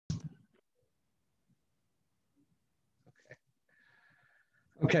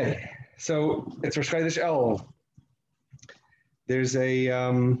Okay, so it's Rosh Chodesh El. There's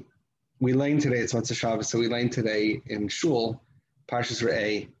we lane today, it's Motzei Shabbos, so we lane today in Shul, Parshas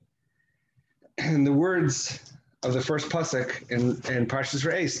Re'eh. And the words of the first pasuk in Parshas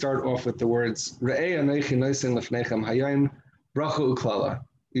Re'eh start off with the words, Re'eh Anochi Noisen Lefnechem Hayom Bracha Uklala.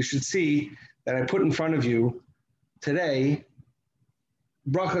 You should see that I put in front of you today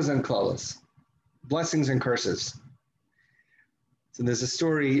brachas and klalas, blessings and curses. So there's a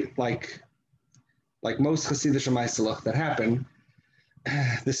story like most Hasidic Maisalach that happen.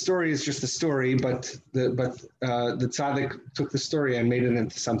 The story is just a story, but the tzaddik took the story and made it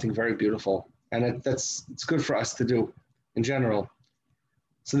into something very beautiful, and it's good for us to do in general.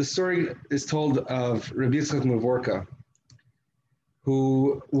 So the story is told of Rabbi Yitzchak Mevorka,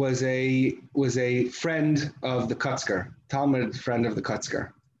 who was a friend of the Kotzker, Talmud friend of the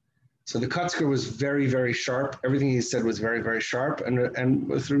Kotzker. So the Kotzker was very, very sharp. Everything he said was very, very sharp. And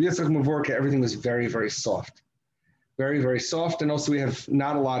with Rabbi Yitzchak Mevorka, everything was very, very soft. Very, very soft. And also we have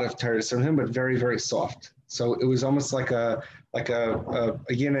not a lot of Torah from him, but very, very soft. So it was almost like a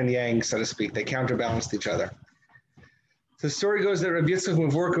yin and yang, so to speak. They counterbalanced each other. The story goes that Rabbi Yitzchak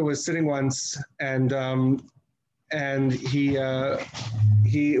Mevorka was sitting once and he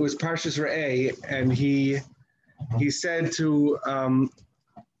it was Parshas Re'eh, and he said to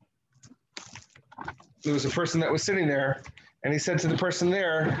there was a person that was sitting there, and he said to the person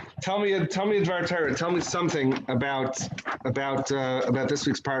there, tell me a Dvar Torah, tell me something about this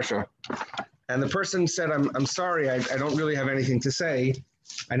week's parsha. And the person said, I'm sorry, I don't really have anything to say.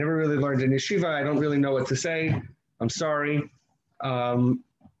 I never really learned in yeshiva. I don't really know what to say. I'm sorry.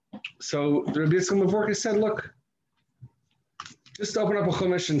 So the Rabbi Yitzchak Mevorka said, look, just open up a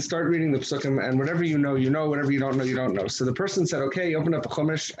chumash and start reading the psukim, and whatever you know, whatever you don't know, you don't know. So the person said, okay, he opened up a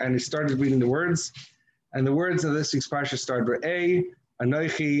chumash, and he started reading the words. And the words of this week's parsha start Re'eh,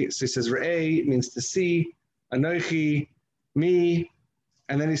 Anochi. So he says Re'eh means to see, Anochi, me.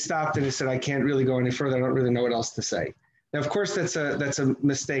 And then he stopped and he said, I can't really go any further. I don't really know what else to say. Now, of course, that's a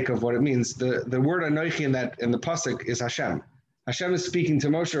mistake of what it means. The word Anochi in the pasuk is Hashem. Hashem is speaking to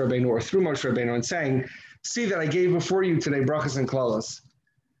Moshe Rabbeinu or through Moshe Rabbeinu and saying, see that I gave before you today brachas and klalas.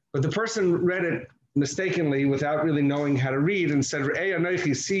 But the person read it mistakenly without really knowing how to read and said, Re'eh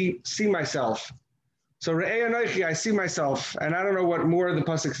Anochi, see myself. So Re'eh Anochi, I see myself. And I don't know what more the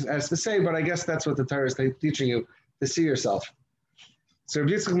pasuk has to say, but I guess that's what the Torah is teaching you, to see yourself. So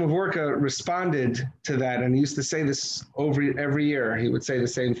Rabbi Yitzchak Mevorka responded to that, and he used to say this every year. He would say the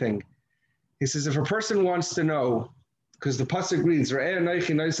same thing. He says, if a person wants to know, because the pasuk reads, Re'eh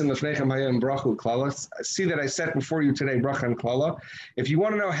Anochi noisen lefnechem hayom bracha uklala, see that I set before you today bracha and klala. If you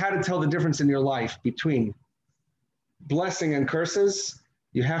want to know how to tell the difference in your life between blessing and curses,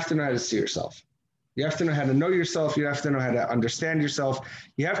 you have to know how to see yourself. You have to know how to know yourself. You have to know how to understand yourself.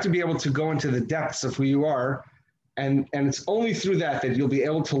 You have to be able to go into the depths of who you are. And it's only through that you'll be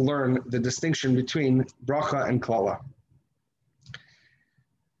able to learn the distinction between bracha and klala.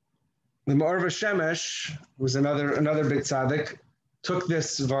 The Ma'or Shemesh was another big tzaddik, took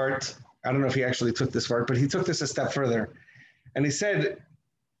this vart. I don't know if he actually took this vart, but he took this a step further. And he said,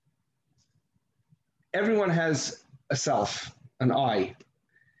 everyone has a self, an I.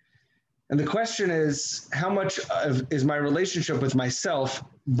 And the question is, how much is my relationship with myself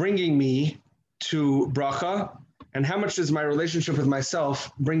bringing me to bracha? And how much is my relationship with myself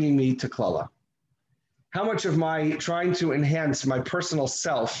bringing me to klala? How much of my trying to enhance my personal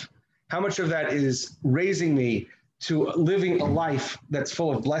self, how much of that is raising me to living a life that's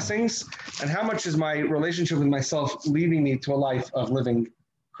full of blessings? And how much is my relationship with myself leading me to a life of living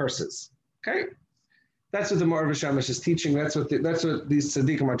curses? Okay? That's what the Ma'or Shemesh is teaching. That's what these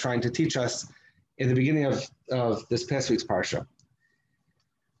tzaddikim are trying to teach us in the beginning of this past week's parsha.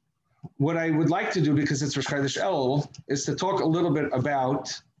 What I would like to do, because it's Rosh Chodesh El, is to talk a little bit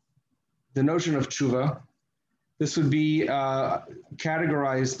about the notion of tshuva. This would be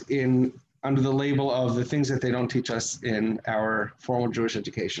categorized under the label of the things that they don't teach us in our formal Jewish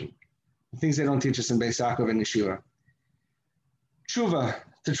education, the things they don't teach us in Beis Yaakov and Yeshiva. Tshuva,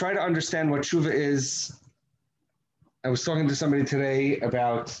 to try to understand what tshuva is, I was talking to somebody today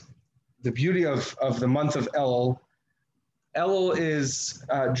about the beauty of the month of Elul. Elul is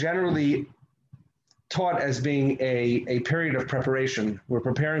generally taught as being a period of preparation. We're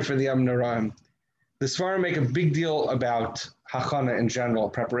preparing for the Yom Noraim. The Sfarim make a big deal about hachana in general,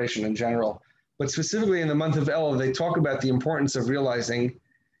 preparation in general. But specifically in the month of Elul, they talk about the importance of realizing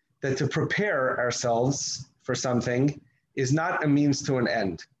that to prepare ourselves for something is not a means to an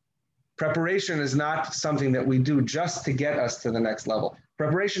end. Preparation is not something that we do just to get us to the next level.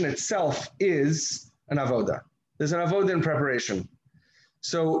 Preparation itself is an avoda. There's an avoda in preparation.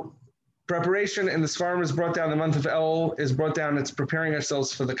 So preparation in the Sfarim is brought down, the month of El is brought down, it's preparing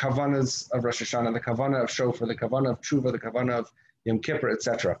ourselves for the Kavanas of Rosh Hashanah, the Kavanah of Shofar, the Kavanah of Tshuva, the Kavanah of Yom Kippur,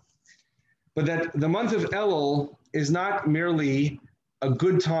 etc. But that the month of Elul is not merely a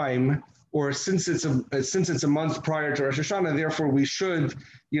good time, or since it's a month prior to Rosh Hashanah, therefore we should,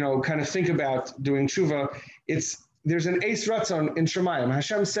 kind of think about doing Tshuva. There's an Eis Ratzon in Shemayim.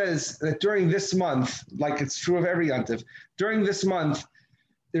 Hashem says that during this month, like it's true of every Yontif, during this month,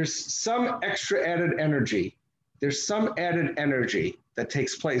 there's some extra added energy. There's some added energy that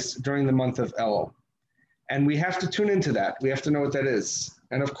takes place during the month of Elul. And we have to tune into that. We have to know what that is.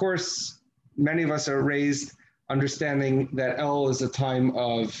 And of course, many of us are raised understanding that Elul is a time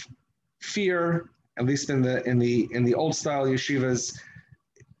of fear, at least in the old style yeshivas.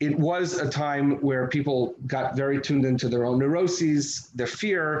 It was a time where people got very tuned into their own neuroses, their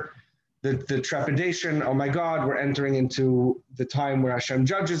fear, the trepidation. Oh my God, we're entering into the time where Hashem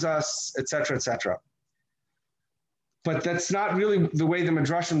judges us, etc., etc. But that's not really the way the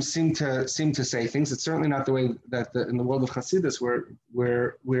Midrashim seem to say things. It's certainly not the way that in the world of Hasidus,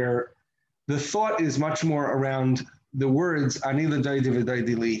 where the thought is much more around the words Ani l'daydi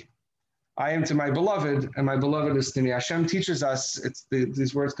v'daydi li. I am to my beloved, and my beloved is to me. Hashem teaches us.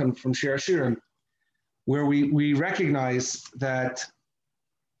 These words come from Shir Hashirim, where we recognize that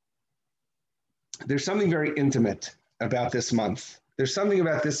there's something very intimate about this month. There's something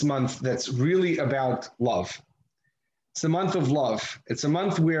about this month that's really about love. It's the month of love. It's a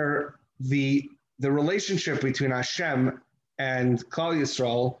month where the relationship between Hashem and Klal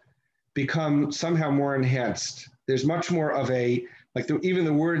Yisrael become somehow more enhanced. There's much more of even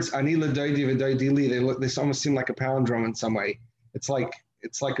the words Ani l'daydi v'daydi li, they almost seem like a palindrome in some way. It's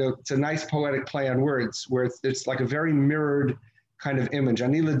a nice poetic play on words where it's like a very mirrored kind of image.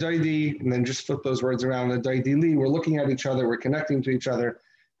 Ani l'daydi, and then just flip those words around, l'daydi li, we're looking at each other, we're connecting to each other.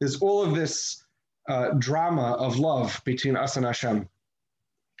 There's all of this drama of love between us and Hashem.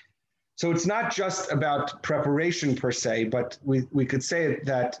 So it's not just about preparation per se, but we could say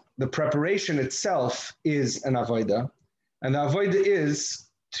that the preparation itself is an avodah, and the avodah is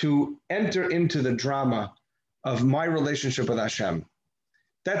to enter into the drama of my relationship with Hashem.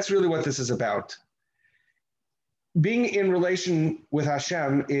 That's really what this is about. Being in relation with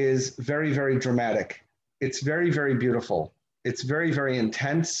Hashem is very, very dramatic. It's very, very beautiful. It's very, very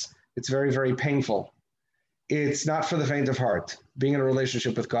intense. It's very, very painful. It's not for the faint of heart, being in a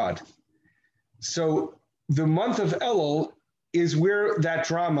relationship with God. So the month of Elul is where that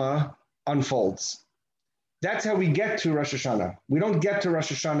drama unfolds. That's how we get to Rosh Hashanah. We don't get to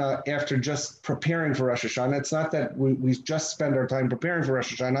Rosh Hashanah after just preparing for Rosh Hashanah. It's not that we just spend our time preparing for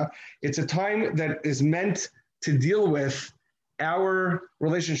Rosh Hashanah. It's a time that is meant to deal with our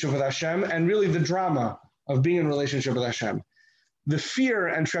relationship with Hashem and really the drama of being in relationship with Hashem. The fear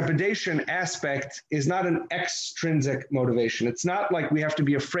and trepidation aspect is not an extrinsic motivation. It's not like we have to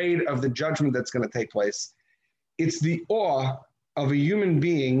be afraid of the judgment that's going to take place. It's the awe of a human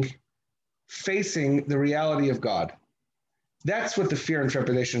being facing the reality of God. That's what the fear and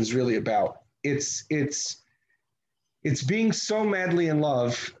trepidation is really about. It's being so madly in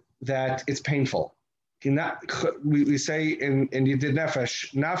love that it's painful. We say in Yedid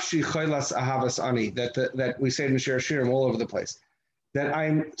Nefesh, Nafshi Chaylas Ahavas Ani, that we say it in Shir Hashirim all over the place, that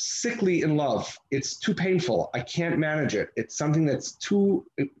I'm sickly in love. It's too painful. I can't manage it. It's something that's too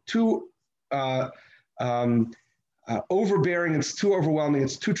overbearing. It's too overwhelming.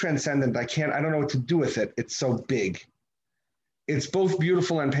 It's too transcendent. I don't know what to do with it. It's so big. It's both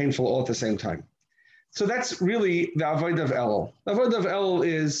beautiful and painful all at the same time. So that's really the avodah of Elul. The avodah of Elul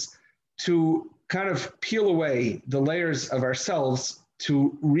is to kind of peel away the layers of ourselves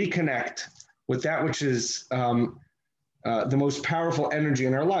to reconnect with that which is the most powerful energy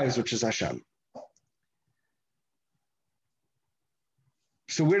in our lives, which is Hashem.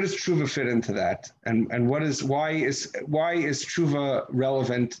 So where does tshuva fit into that? And why is tshuva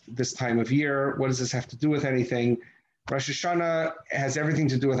relevant this time of year? What does this have to do with anything? Rosh Hashanah has everything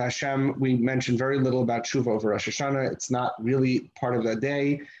to do with Hashem. We mentioned very little about tshuva over Rosh Hashanah. It's not really part of that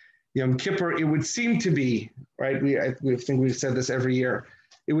day. Yom Kippur, it would seem to be, right? We think we've said this every year.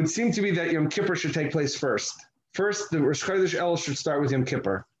 It would seem to be that Yom Kippur should take place first. First, the Rosh Chodesh El should start with Yom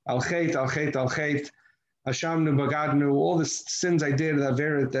Kippur. Al Chet, Al Chet, Al Chet, Hashamnu, Bagadnu, all the sins I did,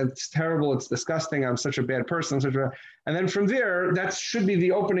 that's terrible, it's disgusting, I'm such a bad person, and then from there, that should be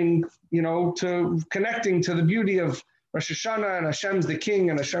the opening, to connecting to the beauty of Rosh Hashanah, and Hashem's the king,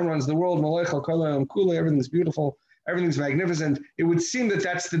 and Hashem runs the world, Malech al Kol Kula, everything's beautiful, everything's magnificent. It would seem that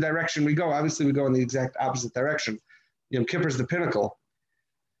that's the direction we go. Obviously, we go in the exact opposite direction. Yom Kippur is the pinnacle.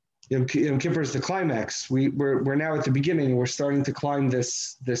 Yom Kippur is the climax. We're now at the beginning. We're starting to climb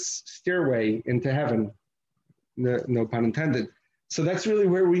this stairway into heaven. No pun intended. So that's really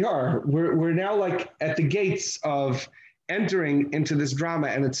where we are. We're now like at the gates of entering into this drama,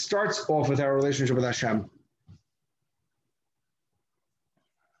 and it starts off with our relationship with Hashem.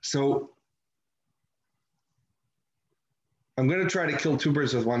 So I'm going to try to kill two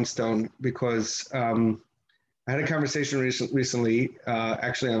birds with one stone, because I had a conversation recently,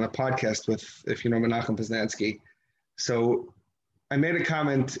 actually on a podcast with, if you know, Menachem Poznansky. So I made a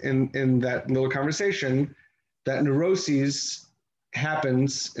comment in that little conversation that neuroses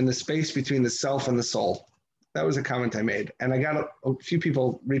happens in the space between the self and the soul. That was a comment I made. And I got a few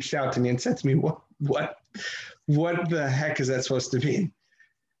people reached out to me and said to me, what the heck is that supposed to mean?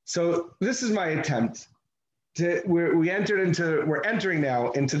 So this is my attempt. We're entering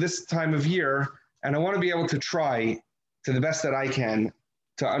now into this time of year, and I want to be able to try to the best that I can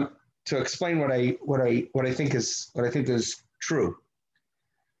to explain what I think is true.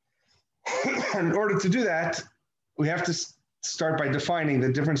 In order to do that, we have to start by defining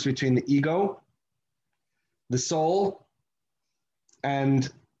the difference between the ego, the soul,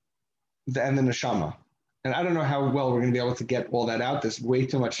 and the neshama. And I don't know how well we're going to be able to get all that out. There's way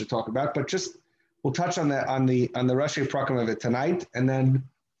too much to talk about, but just we'll touch on that on the Rashi Prakim of it tonight, and then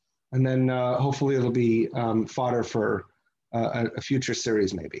hopefully it'll be fodder for a future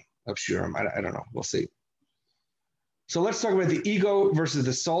series maybe of Shurim. I don't know. We'll see. So let's talk about the ego versus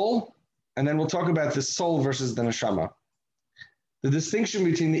the soul, and then we'll talk about the soul versus the neshama. The distinction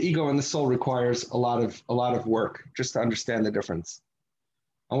between the ego and the soul requires a lot of work just to understand the difference.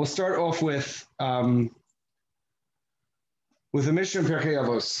 And we'll start off with the Mishnah in Pirkei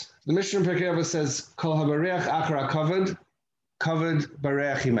Avos. The Mishnah in Pirkei Avos says, "Kol habareach achar kavod, kavod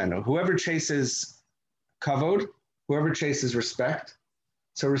bareach himenu." Whoever chases kavod, whoever chases respect,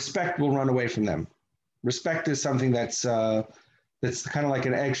 so respect will run away from them. Respect is something that's kind of like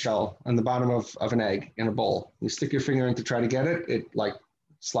an eggshell on the bottom of an egg in a bowl. You stick your finger in to try to get it, it like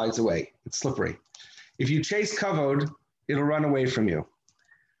slides away. It's slippery. If you chase kavod, it'll run away from you.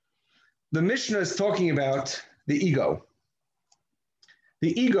 The Mishnah is talking about the ego.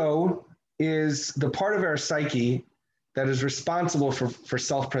 The ego is the part of our psyche that is responsible for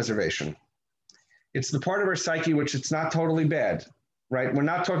self-preservation. It's the part of our psyche which it's not totally bad, right? We're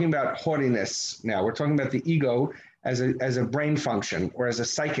not talking about haughtiness now. We're talking about the ego as a brain function or as a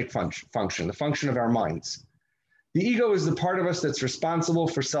psychic function, the function of our minds. The ego is the part of us that's responsible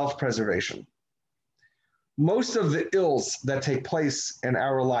for self-preservation. Most of the ills that take place in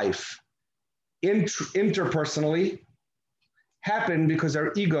our life interpersonally happen because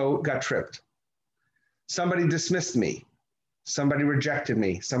our ego got tripped. Somebody dismissed me. Somebody rejected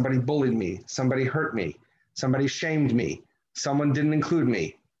me. Somebody bullied me. Somebody hurt me. Somebody shamed me. Someone didn't include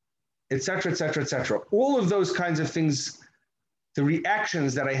me, etc., etc., etc. All of those kinds of things, the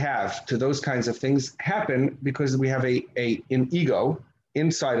reactions that I have to those kinds of things happen because we have an ego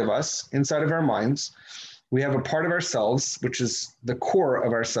inside of us, inside of our minds. We have a part of ourselves, which is the core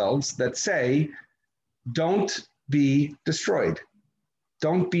of ourselves, that say, don't be destroyed.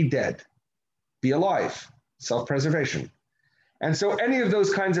 Don't be dead. Be alive. Self-preservation. And so any of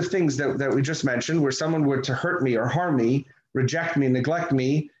those kinds of things that we just mentioned, where someone were to hurt me or harm me, reject me, neglect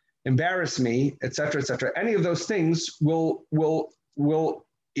me, embarrass me, etc., etc., any of those things will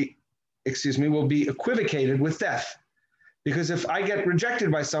be equivocated with death. Because if I get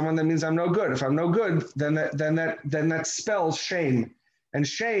rejected by someone, that means I'm no good. If I'm no good, then that spells shame. And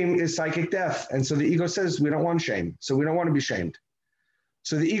shame is psychic death. And so the ego says, we don't want shame. So we don't want to be shamed.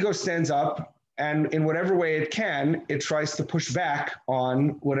 So the ego stands up, and in whatever way it can, it tries to push back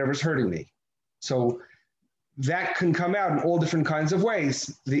on whatever's hurting me. So that can come out in all different kinds of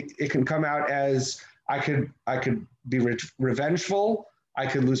ways. It can come out as I could be revengeful. I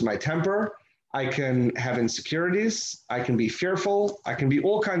could lose my temper. I can have insecurities. I can be fearful. I can be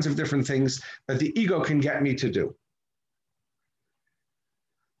all kinds of different things that the ego can get me to do.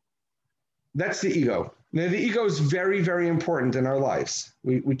 That's the ego. Now, the ego is very, very important in our lives.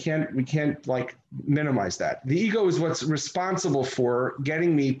 We can't like minimize that. The ego is what's responsible for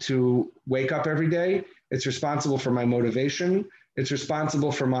getting me to wake up every day. It's responsible for my motivation. It's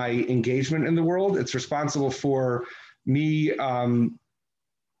responsible for my engagement in the world. It's responsible for me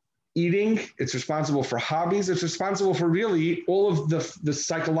eating. It's responsible for hobbies. It's responsible for really all of the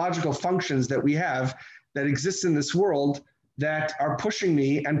psychological functions that we have that exist in this world that are pushing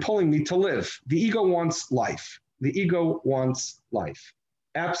me and pulling me to live. The ego wants life. The ego wants life.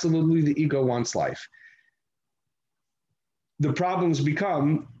 Absolutely, the ego wants life. The problems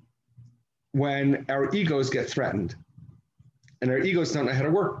become when our egos get threatened. and our egos don't know how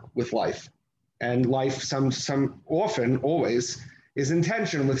to work with life. And life, often, always, is in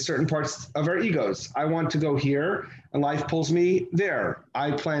tension with certain parts of our egos. I want to go here, and life pulls me there.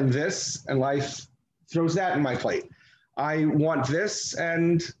 I plan this, and life throws that in my plate. I want this,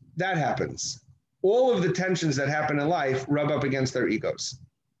 and that happens. All of the tensions that happen in life rub up against our egos.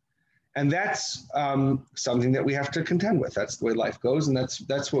 And that's something that we have to contend with. That's the way life goes, and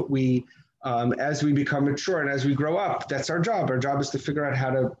that's what we, as we become mature and as we grow up, that's our job. Our job is to figure out how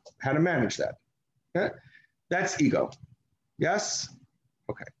to manage that. Okay? That's ego. Yes?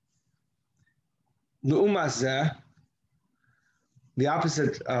 Okay. L'umazeh, the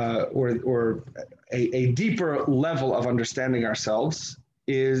opposite, or a deeper level of understanding ourselves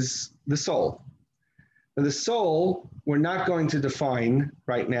is the soul. Now, the soul, we're not going to define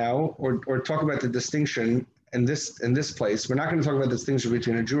right now or talk about the distinction in this place. We're not going to talk about the distinction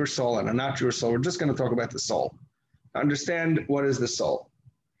between a Jewish soul and a not Jewish soul. We're just going to talk about the soul. Understand what is the soul.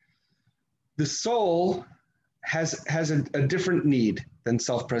 The soul has a different need than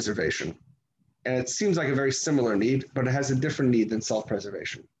self-preservation. And it seems like a very similar need, but it has a different need than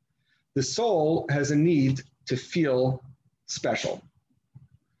self-preservation. The soul has a need to feel special,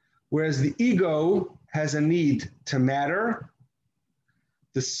 whereas the ego has a need to matter.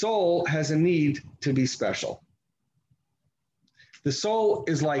 The soul has a need to be special. The soul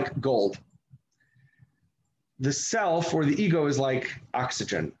is like gold. The self or the ego is like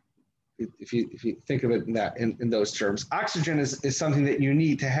oxygen. If you think of it in those terms, oxygen is something that you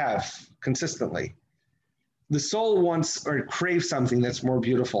need to have consistently. The soul wants or craves something that's more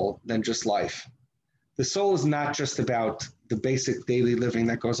beautiful than just life. The soul is not just about the basic daily living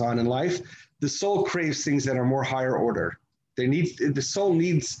that goes on in life. The soul craves things that are more higher order. The soul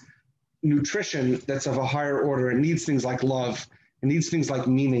needs nutrition that's of a higher order. It needs things like love. It needs things like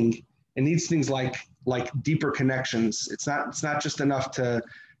meaning. It needs things like deeper connections. It's not just enough to,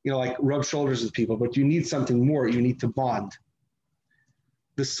 like rub shoulders with people, but you need something more. You need to bond.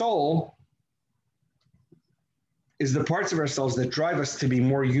 The soul is the parts of ourselves that drive us to be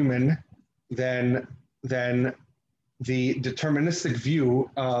more human than the deterministic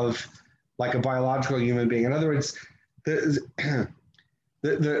view of like a biological human being. In other words, the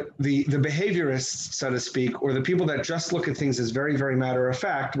behaviorists, so to speak, or the people that just look at things as very, very matter of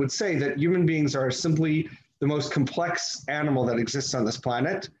fact, would say that human beings are simply the most complex animal that exists on this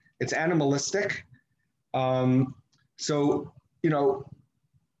planet. It's animalistic.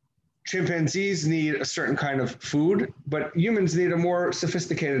 Chimpanzees need a certain kind of food, but humans need a more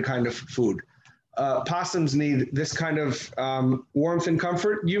sophisticated kind of food. Possums need this kind of warmth and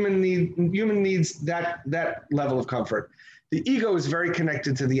comfort. Human needs that level of comfort. The ego is very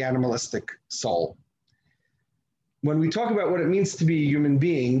connected to the animalistic soul. When we talk about what it means to be a human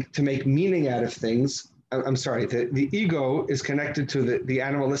being, to make meaning out of things, the ego is connected to the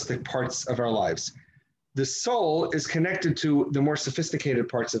animalistic parts of our lives. The soul is connected to the more sophisticated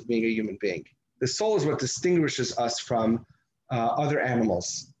parts of being a human being. The soul is what distinguishes us from other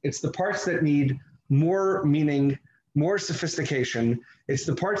animals. It's the parts that need more meaning, more sophistication. It's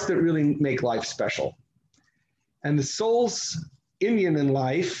the parts that really make life special. And the soul's Indian in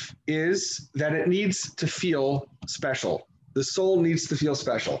life is that it needs to feel special. The soul needs to feel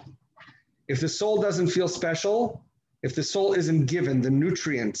special. If the soul doesn't feel special, if the soul isn't given the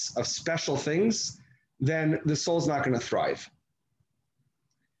nutrients of special things, then the soul's not going to thrive.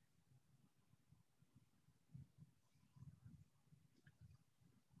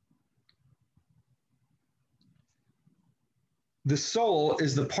 The soul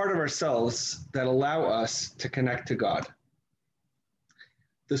is the part of ourselves that allow us to connect to God.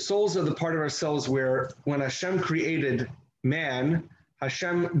 The souls are the part of ourselves where when Hashem created man,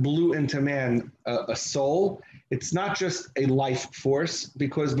 Hashem blew into man a soul. It's not just a life force,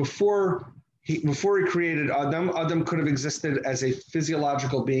 because before he created Adam, Adam could have existed as a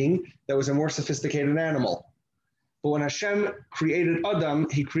physiological being that was a more sophisticated animal. But when Hashem created Adam,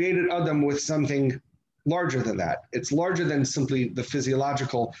 he created Adam with something larger than that. It's larger than simply the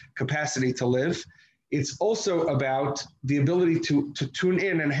physiological capacity to live. It's also about the ability to tune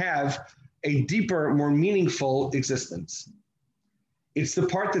in and have a deeper, more meaningful existence. It's the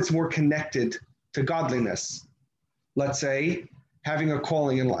part that's more connected to godliness. Let's say, having a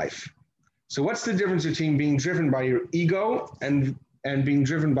calling in life. So what's the difference between being driven by your ego and being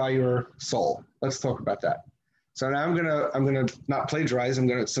driven by your soul? Let's talk about that. So now I'm gonna not plagiarize, I'm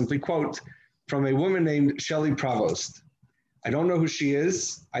gonna simply quote from a woman named Shelley Provost. I don't know who she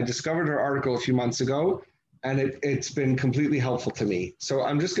is. I discovered her article a few months ago, and it's been completely helpful to me. So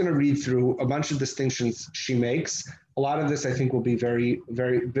I'm just gonna read through a bunch of distinctions she makes. A lot of this I think will be very,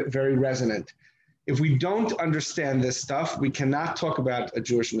 very, very resonant. If we don't understand this stuff, we cannot talk about a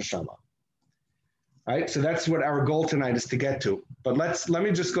Jewish neshama. Right? So that's what our goal tonight is to get to. But let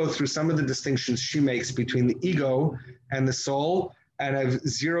me just go through some of the distinctions she makes between the ego and the soul. And I have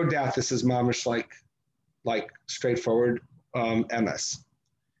zero doubt this is mamish like straightforward MS.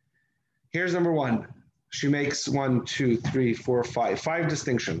 Here's number one. She makes 1, 2, 3, 4, 5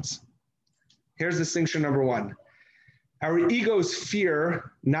 distinctions. Here's distinction number one. Our egos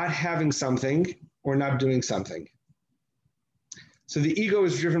fear not having something or not doing something. So the ego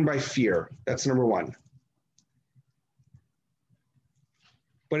is driven by fear. That's number one.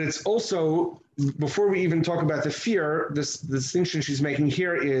 But it's also, before we even talk about the fear, the distinction she's making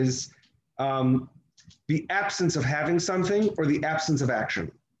here is the absence of having something or the absence of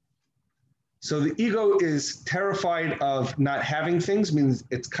action. So the ego is terrified of not having things, means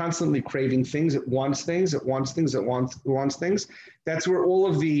it's constantly craving things. It wants things, it wants things, it wants things. That's where all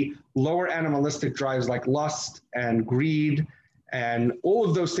of the lower animalistic drives like lust and greed and all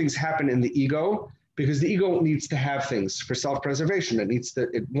of those things happen in the ego, because the ego needs to have things for self-preservation.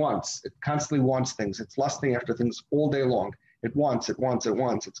 It constantly wants things. It's lusting after things all day long. It wants.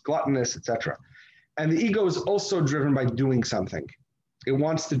 It's gluttonous, etc. And the ego is also driven by doing something. It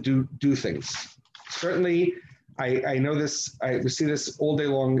wants to do things. Certainly, I know this, we see this all day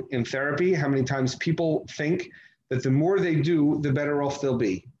long in therapy, how many times people think that the more they do, the better off they'll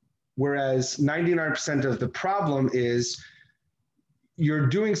be. Whereas 99% of the problem is you're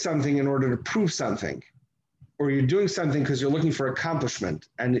doing something in order to prove something, or you're doing something because you're looking for accomplishment,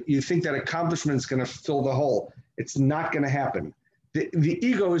 and you think that accomplishment is going to fill the hole. It's not going to happen. The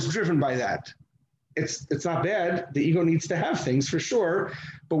ego is driven by that. It's not bad. The ego needs to have things for sure,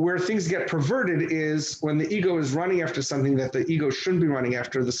 but where things get perverted is when the ego is running after something that the ego shouldn't be running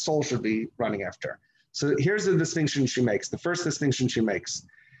after, the soul should be running after. So here's the distinction she makes. The first distinction she makes.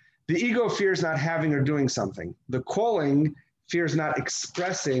 The ego fears not having or doing something. The calling fears not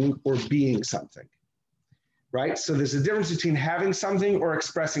expressing or being something, right? So there's a difference between having something or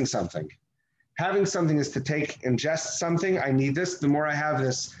expressing something. Having something is to ingest something. I need this. The more I have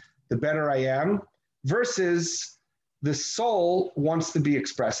this, the better I am. Versus the soul wants to be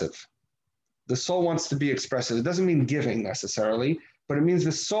expressive. The soul wants to be expressive. It doesn't mean giving necessarily, but it means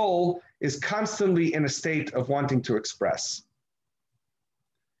the soul is constantly in a state of wanting to express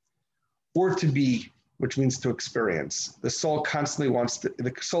or to be, which means to experience. The soul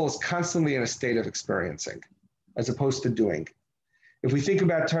is constantly in a state of experiencing as opposed to doing. If we think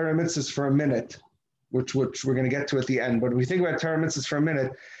about Torah mitzvahs for a minute, which we're going to get to at the end, but if we think about Torah mitzvahs for a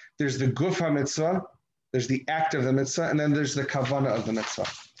minute, there's the guf ha-mitzvah, there's the act of the mitzvah, and then there's the kavanah of the mitzvah.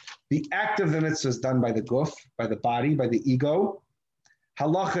 The act of the mitzvah is done by the guf, by the body, by the ego.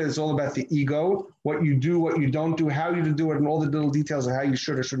 Halacha is all about the ego, what you do, what you don't do, how you do it, and all the little details of how you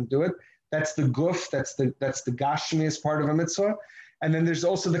should or shouldn't do it. That's the guf, that's the gashmias part of a mitzvah. And then there's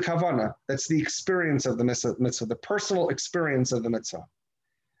also the kavanah, that's the experience of the mitzvah, the personal experience of the mitzvah.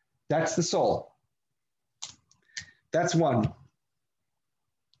 That's the soul. That's one.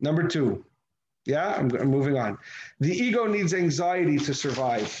 Number two, yeah, I'm moving on. The ego needs anxiety to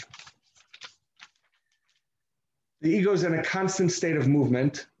survive. The ego is in a constant state of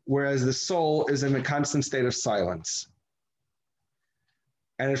movement, whereas the soul is in a constant state of silence.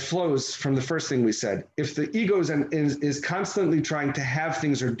 And it flows from the first thing we said. If the ego is constantly trying to have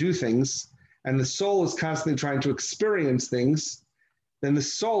things or do things, and the soul is constantly trying to experience things, then the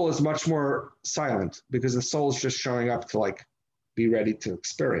soul is much more silent because the soul is just showing up to be ready to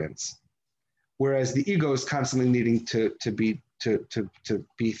experience. Whereas the ego is constantly needing to be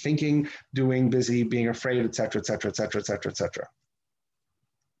thinking, doing, busy, being afraid, etc., etc., etc., etc., etc.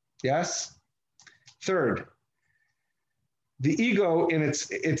 Yes? Third, the ego in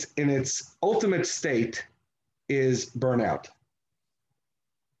its ultimate state is burnout.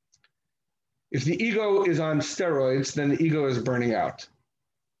 If the ego is on steroids, then the ego is burning out.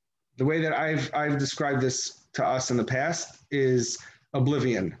 The way that I've described this to us in the past is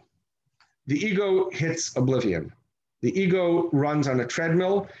oblivion. The ego hits oblivion. The ego runs on a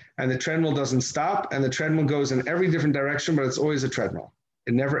treadmill, and the treadmill doesn't stop, and the treadmill goes in every different direction, but it's always a treadmill.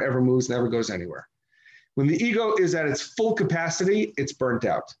 It never ever moves, never goes anywhere. When the ego is at its full capacity, it's burnt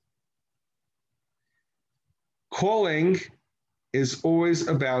out. Calling is always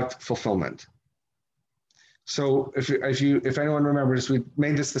about fulfillment. So if anyone remembers, we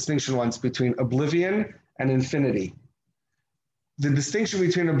made this distinction once between oblivion and infinity. The distinction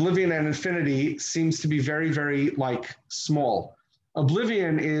between oblivion and infinity seems to be very, very small.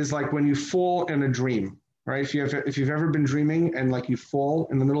 Oblivion is like when you fall in a dream, right? If you've ever been dreaming and you fall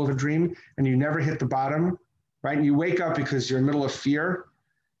in the middle of a dream and you never hit the bottom, right? And you wake up because you're in the middle of fear.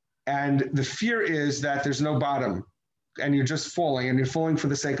 And the fear is that there's no bottom and you're just falling and you're falling for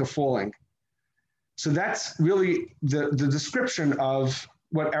the sake of falling. So that's really the description of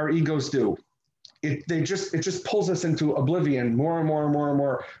what our egos do. It just pulls us into oblivion more and more and more and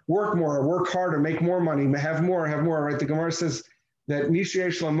more. Work harder, make more money, have more, right? The Gemara says that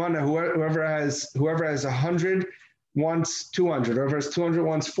whoever has 100 wants 200, whoever has 200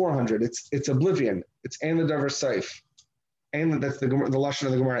 wants 400. It's oblivion. It's ein l'davar seif. That's the lashon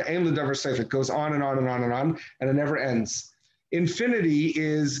of the Gemara. Ein l'davar seif. It goes on and on and on and on, and it never ends. Infinity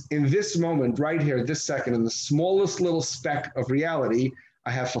is in this moment, right here, this second, in the smallest little speck of reality,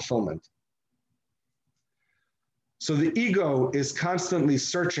 I have fulfillment. So the ego is constantly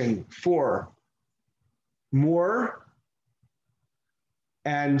searching for more,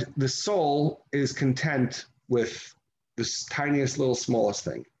 and the soul is content with this tiniest little smallest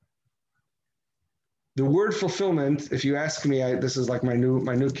thing. The word fulfillment, if you ask me, this is like my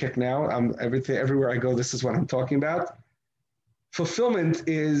new kick now. Everywhere I go, this is what I'm talking about. Fulfillment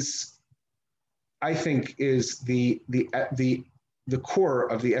is, I think, is the core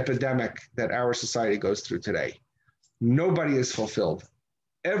of the epidemic that our society goes through today. Nobody is fulfilled.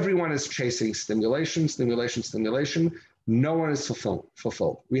 Everyone is chasing stimulation. No one is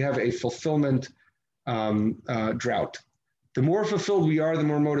fulfilled. We have a fulfillment drought. The more fulfilled we are, the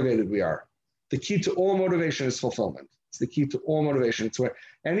more motivated we are. The key to all motivation is fulfillment. It's the key to all motivation. It's where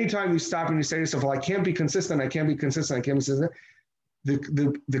anytime you stop and you say to yourself, well, I can't be consistent.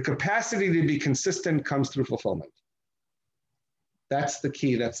 The capacity to be consistent comes through fulfillment. That's the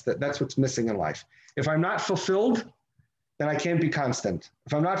key. That's what's missing in life. If I'm not fulfilled, then I can't be constant.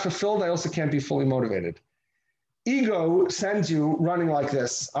 If I'm not fulfilled, I also can't be fully motivated. Ego sends you running like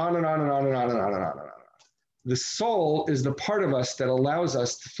this, on and on and on and on and on and on and on. The soul is the part of us that allows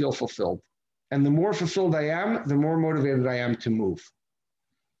us to feel fulfilled. And the more fulfilled I am, the more motivated I am to move.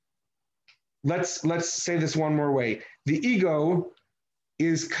 Let's say this one more way. The ego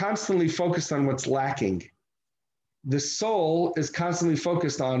is constantly focused on what's lacking. The soul is constantly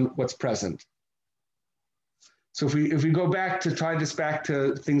focused on what's present. So if we go back to tie this back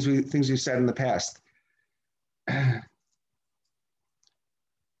to things you said in the past, the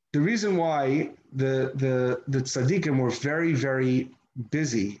reason why the tzaddikim were very, very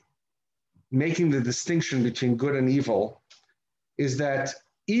busy making the distinction between good and evil is that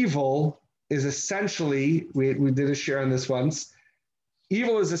evil is essentially, we did a share on this once,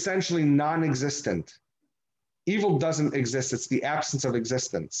 evil is essentially non-existent. Evil doesn't exist, it's the absence of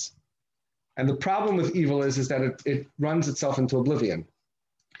existence. And the problem with evil is that it runs itself into oblivion.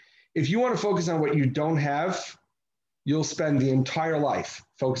 If you want to focus on what you don't have, you'll spend the entire life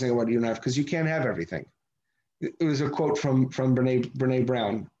focusing on what you don't have because you can't have everything. It was a quote from Brene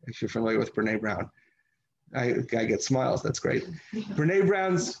Brown, if you're familiar with Brene Brown. I get smiles, that's great. Brene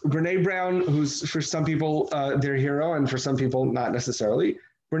Brown, who's for some people their hero and for some people not necessarily.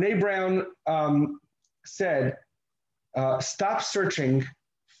 Brene Brown said, stop searching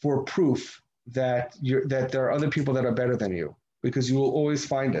for proof that there are other people that are better than you because you will always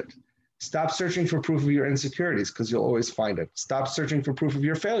find it. Stop searching for proof of your insecurities because you'll always find it. Stop searching for proof of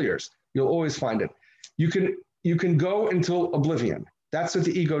your failures. You'll always find it. You can go until oblivion. That's what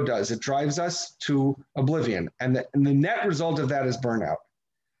the ego does. It drives us to oblivion. And the net result of that is burnout.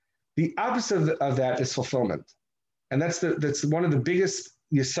 The opposite of that is fulfillment. And that's one of the biggest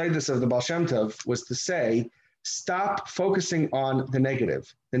yesodis of the Baal Shem Tov was to say, stop focusing on the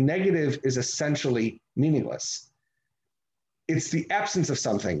negative. The negative is essentially meaningless. It's the absence of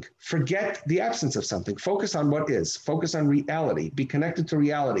something. Forget the absence of something. Focus on what is. Focus on reality. Be connected to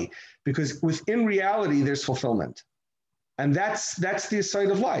reality. Because within reality, there's fulfillment. And that's the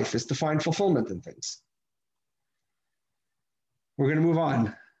side of life, is to find fulfillment in things. We're going to move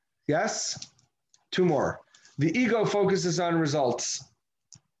on. Yes? Two more. The ego focuses on results.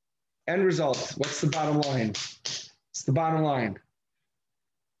 End result. What's the bottom line? It's the bottom line.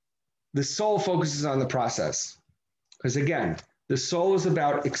 The soul focuses on the process. Because again, the soul is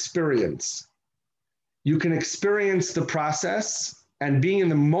about experience. You can experience the process and being in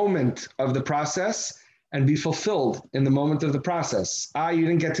the moment of the process and be fulfilled in the moment of the process. You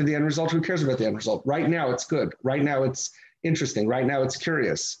didn't get to the end result. Who cares about the end result? Right now, it's good. Right now, it's interesting. Right now, it's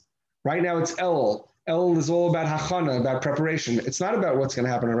curious. Right now, it's Elul. Elul is all about hachana, about preparation. It's not about what's going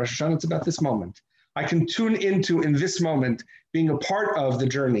to happen in Rosh Hashanah. It's about this moment. I can tune into, in this moment, being a part of the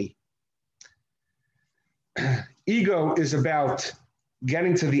journey. Ego is about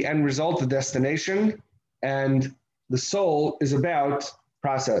getting to the end result, the destination, and the soul is about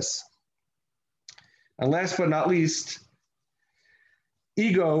process. And last but not least,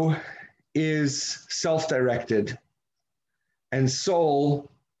 ego is self-directed and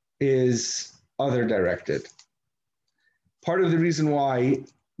soul is other directed. Part of the reason why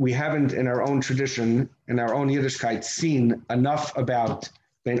we haven't in our own tradition, in our own Yiddishkeit, seen enough about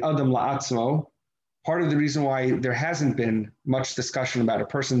Ben Adam La'atzmo, part of the reason why there hasn't been much discussion about a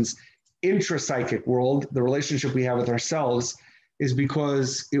person's intrapsychic world, the relationship we have with ourselves, is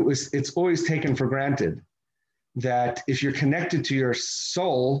because it's always taken for granted that if you're connected to your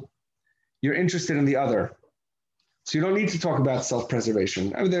soul, you're interested in the other. So you don't need to talk about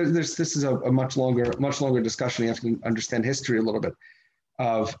self-preservation. I mean, this is a much longer discussion. You have to understand history a little bit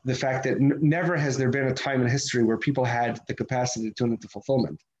of the fact that never has there been a time in history where people had the capacity to tune into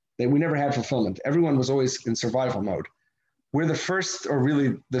fulfillment. We never had fulfillment. Everyone was always in survival mode. We're the first, or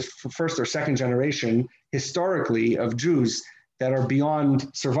really the first or second generation historically of Jews that are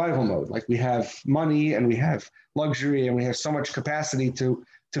beyond survival mode. Like we have money and we have luxury and we have so much capacity to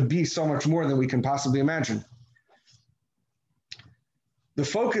be so much more than we can possibly imagine. The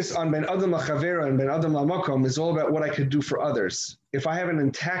focus on Ben Adam LaChavera and Ben Adam LaMakom is all about what I could do for others. If I have an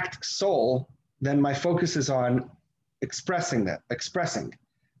intact soul, then my focus is on expressing,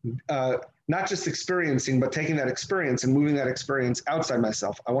 not just experiencing, but taking that experience and moving that experience outside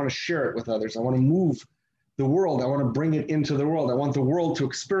myself. I want to share it with others. I want to move the world. I want to bring it into the world. I want the world to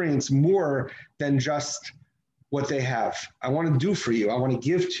experience more than just what they have. I want to do for you. I want to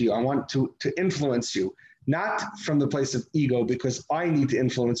give to you. I want to influence you, not from the place of ego because I need to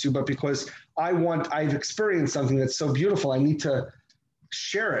influence you, but because I've experienced something that's so beautiful. I need to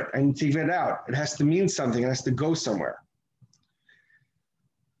share it. I need to give it out. It has to mean something. It has to go somewhere.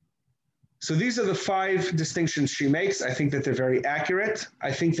 So these are the 5 distinctions she makes. I think that they're very accurate.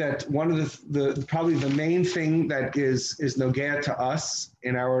 I think that one of the probably the main thing that is nogea to us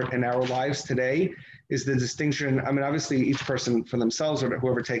in our lives today is the distinction. I mean, obviously each person for themselves or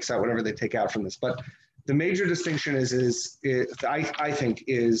whoever takes out whatever they take out from this, but the major distinction I think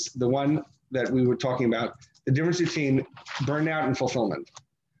is the one that we were talking about, the difference between burnout and fulfillment.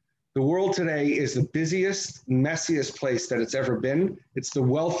 The world today is the busiest, messiest place that it's ever been. It's the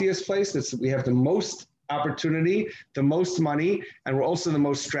wealthiest place. We have the most opportunity, the most money, and we're also the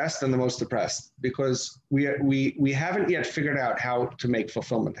most stressed and the most depressed because we haven't yet figured out how to make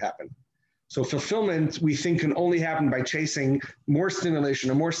fulfillment happen. So fulfillment, we think, can only happen by chasing more stimulation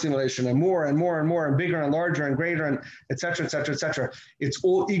and more stimulation and more and more and more and bigger and larger and greater and et cetera, et cetera, et cetera. It's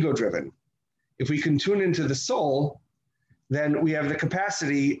all ego-driven. If we can tune into the soul, then we have the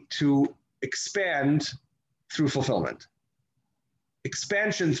capacity to expand through fulfillment.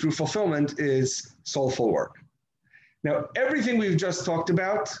 Expansion through fulfillment is soulful work. Now, everything we've just talked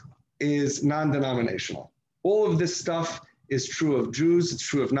about is non-denominational. All of this stuff is true of Jews, it's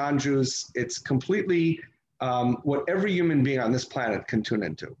true of non-Jews. It's completely what every human being on this planet can tune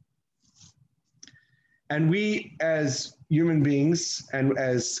into. And we as human beings and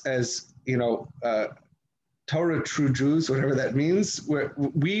as Torah true Jews, whatever that means,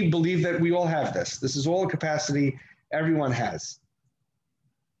 we believe that we all have this. This is all a capacity everyone has.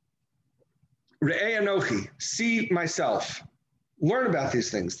 Re'ei Anochi, see myself. Learn about these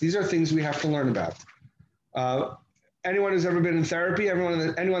things. These are things we have to learn about. Anyone who's ever been in therapy,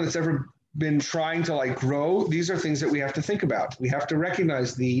 anyone that's ever been trying to grow, these are things that we have to think about. We have to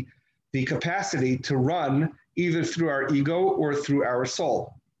recognize the capacity to run either through our ego or through our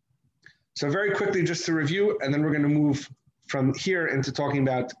soul. So very quickly, just to review, and then we're going to move from here into talking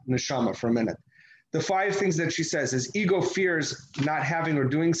about neshama for a minute. The 5 things that she says is ego fears not having or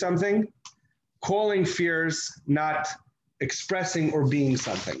doing something. Calling fears not expressing or being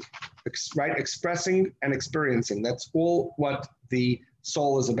something, right? Expressing and experiencing. That's all what the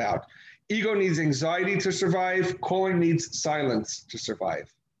soul is about. Ego needs anxiety to survive. Calling needs silence to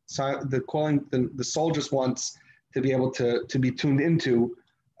survive. So the soul just wants to be able to be tuned into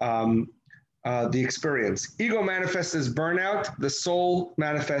the experience. Ego manifests as burnout. The soul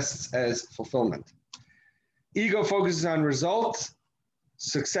manifests as fulfillment. Ego focuses on results.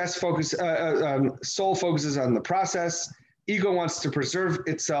 Soul focuses on the process. Ego wants to preserve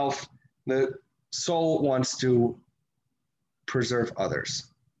itself. The soul wants to preserve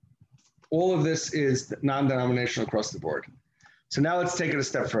others. All of this is non-denominational across the board. So now let's take it a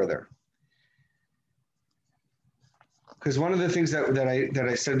step further. Because one of the things that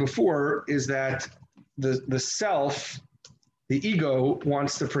I said before is that the self, the ego,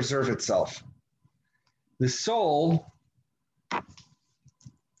 wants to preserve itself. The soul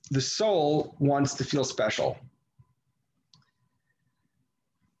wants to feel special.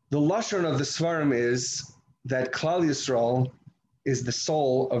 The lashon of the Svarim is that Klal Yisrael is the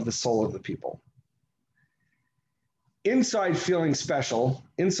soul of the people. inside feeling special,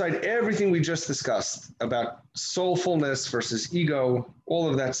 inside everything we just discussed about soulfulness versus ego, all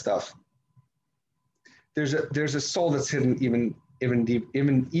of that stuff, there's a soul that's hidden even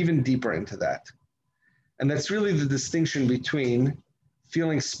deeper into that. And that's really the distinction between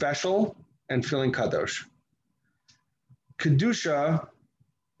feeling special and feeling kadosh. Kedusha,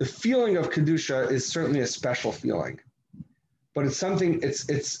 the feeling of Kedusha is certainly a special feeling, but it's something,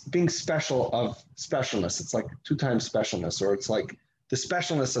 it's being special of specialness. It's like 2 times specialness, or it's like the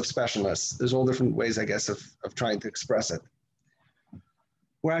specialness of specialness. There's all different ways, I guess, of trying to express it.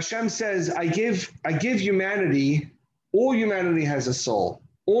 Where Hashem says, I give humanity, all humanity has a soul.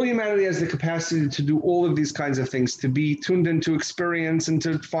 All humanity has the capacity to do all of these kinds of things, to be tuned into experience and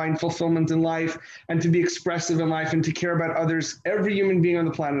to find fulfillment in life and to be expressive in life and to care about others. Every human being on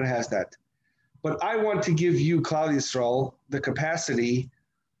the planet has that. But I want to give you, Klal Yisrael, the capacity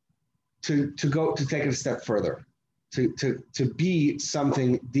to take it a step further, to be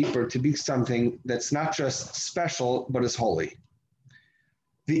something deeper, to be something that's not just special, but is holy.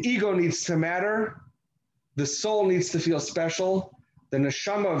 The ego needs to matter. The soul needs to feel special. The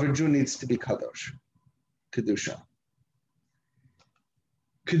neshama of a Jew needs to be kadosh, kedusha.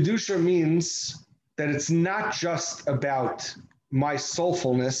 Kedusha means that it's not just about my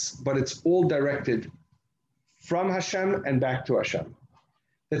soulfulness, but it's all directed from Hashem and back to Hashem.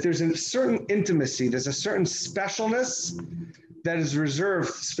 That there's a certain intimacy, there's a certain specialness that is reserved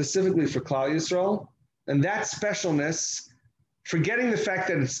specifically for Klal Yisrael, and that specialness, forgetting the fact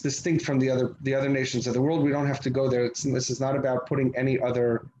that it's distinct from the other nations of the world, we don't have to go there. This is not about putting any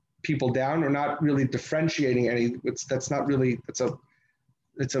other people down or not really differentiating any.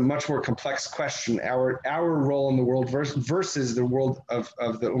 It's a much more complex question. Our role in the world versus the world of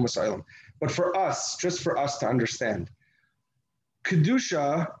the Umas Olam. But for us, just for us to understand,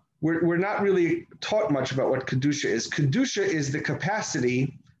 Kedusha, we're not really taught much about what Kedusha is. Kedusha is the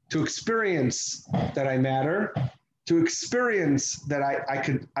capacity to experience that I matter, to experience that I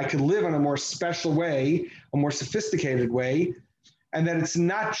could live in a more special way, a more sophisticated way, and that it's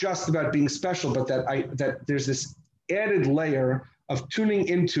not just about being special, but that there's this added layer of tuning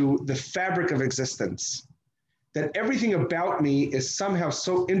into the fabric of existence, that everything about me is somehow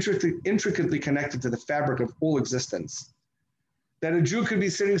so intricately connected to the fabric of all existence, that a Jew could be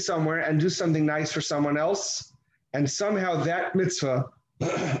sitting somewhere and do something nice for someone else, and somehow that mitzvah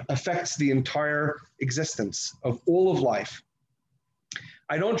affects the entire existence of all of life.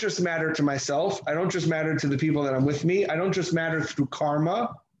 I don't just matter to myself. I don't just matter to the people that I'm with me. I don't just matter through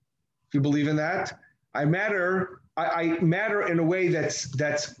karma, if you believe in that. I matter in a way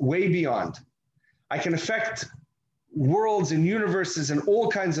that's way beyond. I can affect worlds and universes and all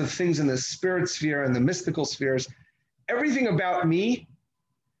kinds of things in the spirit sphere and the mystical spheres. Everything about me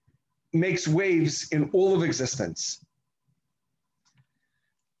makes waves in all of existence.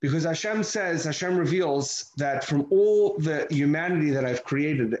 Because Hashem reveals that from all the humanity that I've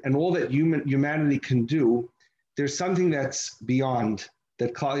created and all that humanity can do, there's something that's beyond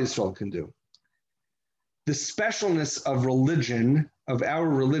that Klal Yisrael can do. The specialness of religion, of our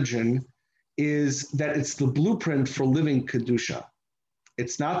religion, is that it's the blueprint for living Kedusha.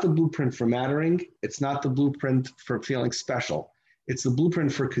 It's not the blueprint for mattering. It's not the blueprint for feeling special. It's the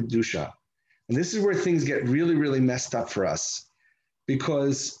blueprint for Kedusha. And this is where things get really, really messed up for us,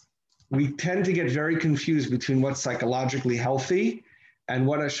 because we tend to get very confused between what's psychologically healthy and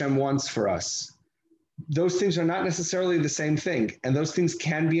what Hashem wants for us. Those things are not necessarily the same thing, and those things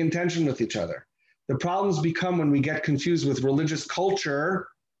can be in tension with each other. The problems become when we get confused with religious culture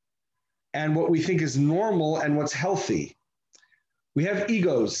and what we think is normal and what's healthy. We have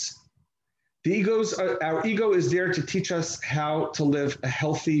egos. Our ego is there to teach us how to live a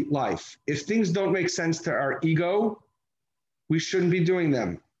healthy life. If things don't make sense to our ego, we shouldn't be doing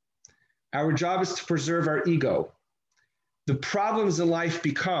them. Our job is to preserve our ego. The problems in life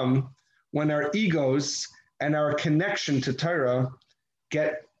become when our egos and our connection to Torah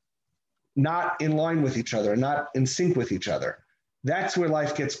get not in line with each other, not in sync with each other. That's where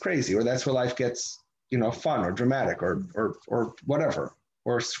life gets crazy, or that's where life gets, fun or dramatic or whatever,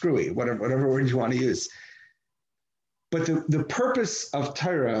 or screwy, whatever word you want to use. But the purpose of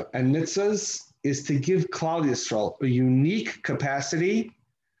Torah and mitzvahs is to give Klal Yisrael a unique capacity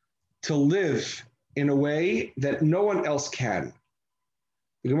to live in a way that no one else can.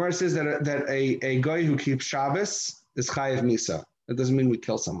 The Gemara says that a guy who keeps Shabbos is chayav misa. That doesn't mean we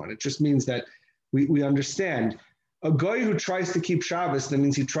kill someone. It just means that we understand. A guy who tries to keep Shabbos, that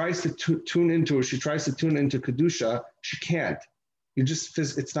means he tries to tune into, or she tries to tune into Kedusha, she can't.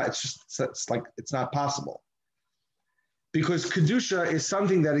 It's not possible. because Kedusha is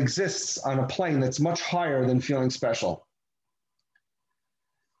something that exists on a plane that's much higher than feeling special.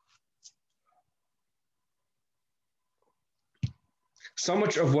 So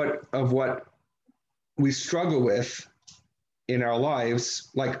much of what we struggle with in our lives,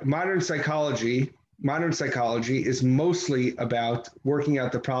 like modern psychology is mostly about working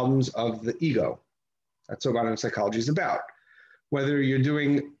out the problems of the ego. That's what modern psychology is about. Whether you're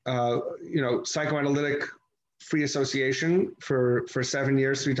doing, psychoanalytic free association for 7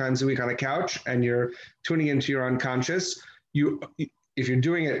 years, 3 times a week on a couch, and you're tuning into your unconscious, if you're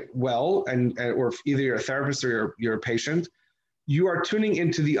doing it well, or if either you're a therapist or you're a patient, you are tuning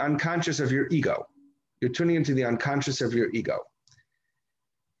into the unconscious of your ego. You're tuning into the unconscious of your ego.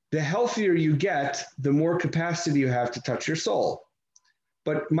 The healthier you get, the more capacity you have to touch your soul.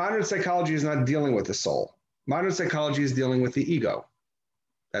 But modern psychology is not dealing with the soul. Modern psychology is dealing with the ego.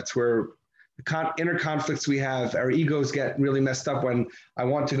 That's where the inner conflicts we have, our egos get really messed up when I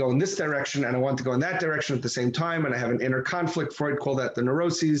want to go in this direction and I want to go in that direction at the same time, and I have an inner conflict. Freud called that the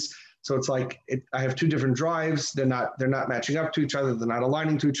neuroses. So it's like I have 2 different drives. They're not matching up to each other. They're not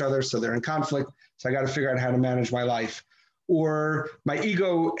aligning to each other. So they're in conflict. So I got to figure out how to manage my life. Or my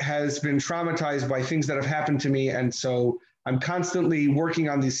ego has been traumatized by things that have happened to me. And so I'm constantly working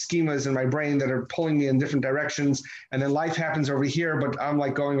on these schemas in my brain that are pulling me in different directions. And then life happens over here, but I'm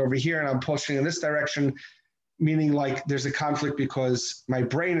like going over here and I'm pushing in this direction, meaning like there's a conflict because my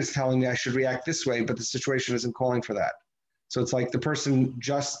brain is telling me I should react this way, but the situation isn't calling for that. So it's like the person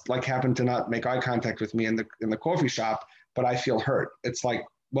just like happened to not make eye contact with me in the coffee shop, but I feel hurt. It's like,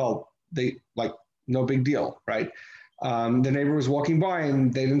 well, they like no big deal, right? The neighbor was walking by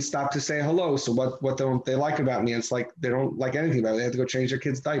and they didn't stop to say hello. So what don't they like about me? It's like they don't like anything about it. They have to go change their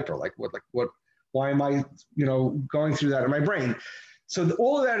kid's diaper. Why am I, going through that in my brain? So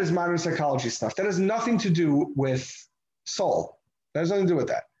all of that is modern psychology stuff. That has nothing to do with soul. That has nothing to do with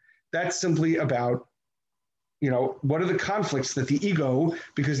that. That's simply about, what are the conflicts that the ego,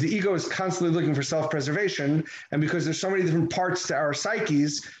 because the ego is constantly looking for self-preservation, and because there's so many different parts to our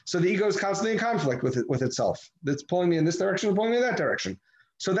psyches, so the ego is constantly in conflict with itself. That's pulling me in this direction and pulling me in that direction.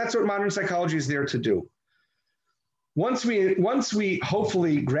 So that's what modern psychology is there to do. Once we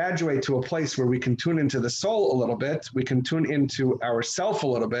hopefully graduate to a place where we can tune into the soul a little bit, we can tune into ourself a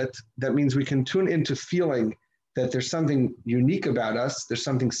little bit, that means we can tune into feeling that there's something unique about us, there's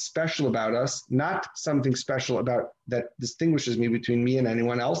something special about us, not something special about that distinguishes me between me and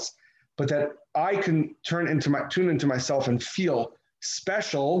anyone else, but that I can tune into myself and feel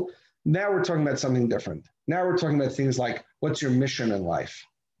special. Now we're talking about something different. Now we're talking about things like, what's your mission in life?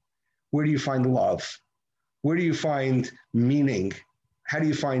 Where do you find love? Where do you find meaning? How do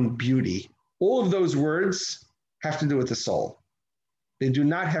you find beauty? All of those words have to do with the soul. They do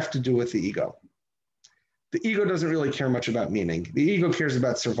not have to do with the ego. The ego doesn't really care much about meaning. The ego cares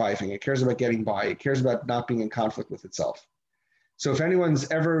about surviving. It cares about getting by. It cares about not being in conflict with itself. So if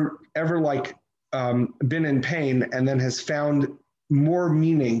anyone's ever been in pain and then has found more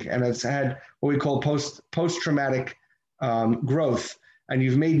meaning and has had what we call post-traumatic growth, and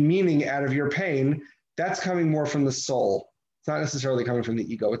you've made meaning out of your pain, that's coming more from the soul. It's not necessarily coming from the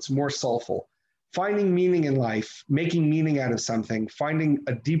ego. It's more soulful. Finding meaning in life, making meaning out of something, finding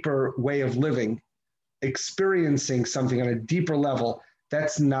a deeper way of living, experiencing something on a deeper level,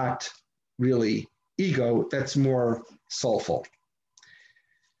 that's not really ego, that's more soulful.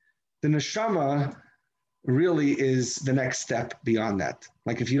 The neshama really is the next step beyond that.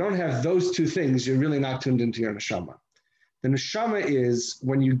 Like if you don't have those 2 things, you're really not tuned into your neshama. The neshama is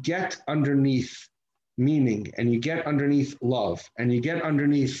when you get underneath meaning and you get underneath love and you get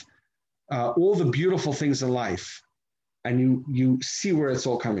underneath all the beautiful things in life and you see where it's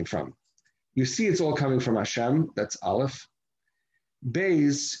all coming from. You see it's all coming from Hashem, that's Aleph.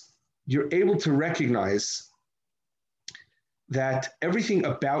 Beis, you're able to recognize that everything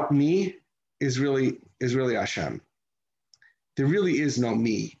about me is really Hashem. There really is no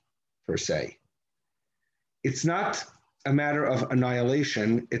me, per se. It's not a matter of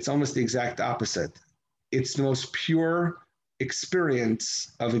annihilation, it's almost the exact opposite. It's the most pure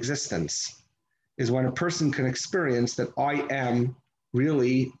experience of existence, is when a person can experience that I am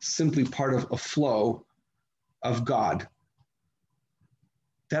really simply part of a flow of God.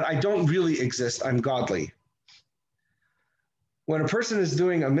 That I don't really exist, I'm godly. When a person is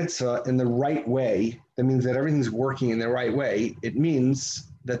doing a mitzvah in the right way, that means that everything's working in the right way. It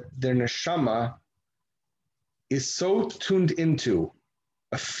means that their neshama is so tuned into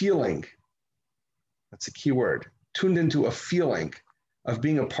a feeling, that's a key word, tuned into a feeling of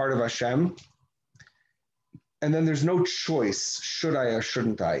being a part of Hashem. And then there's no choice, should I or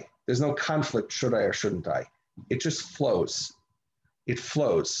shouldn't I? There's no conflict, should I or shouldn't I? it just flows. It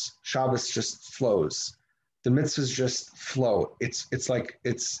flows. Shabbos just flows. The mitzvahs just flow. It's like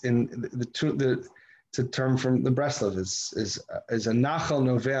it's in it's a term from the Breslov is a nachal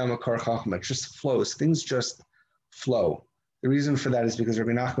novea makor chachma. It just flows. Things just flow. The reason for that is because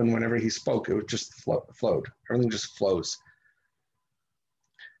Rabbi Nachman, whenever he spoke, it would just flowed. Everything just flows.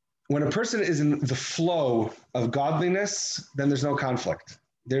 When a person is in the flow of godliness, then there's no conflict.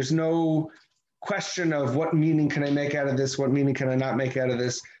 There's no question of what meaning can I make out of this? What meaning can I not make out of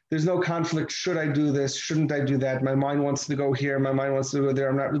this? There's no conflict. Should I do this? Shouldn't I do that? My mind wants to go here. My mind wants to go there.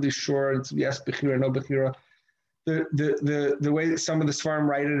 I'm not really sure. It's yes, bechira, no bechira. The way that some of the Sfarim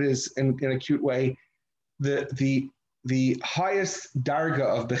write it is in a cute way. The highest darga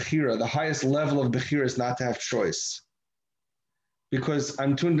of bechira, the highest level of bechira is not to have choice. Because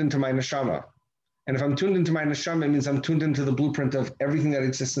I'm tuned into my neshama. And if I'm tuned into my neshama, it means I'm tuned into the blueprint of everything that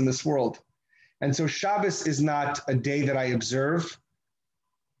exists in this world. And so Shabbos is not a day that I observe.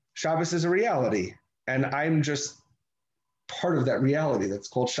 Shabbos is a reality. And I'm just part of that reality that's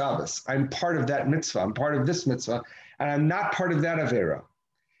called Shabbos. I'm part of that mitzvah. I'm part of this mitzvah. And I'm not part of that Avera.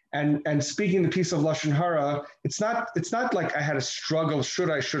 And speaking the piece of Lashon Hara, it's not like I had a struggle, should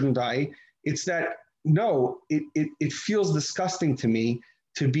I, shouldn't I? It's that, no, it feels disgusting to me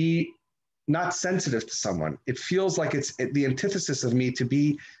to be not sensitive to someone. It feels like it's the antithesis of me to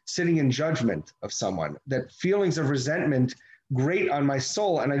be sitting in judgment of someone, that feelings of resentment grate on my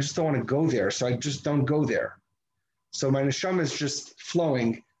soul, and I just don't want to go there, so I just don't go there. So my neshama is just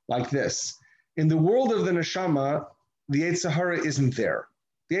flowing like this. In the world of the neshama, the Yetzer Hara isn't there.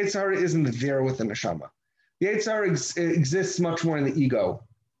 The Yetzer Hara isn't there with the neshama. The Yetzer Hara exists much more in the ego.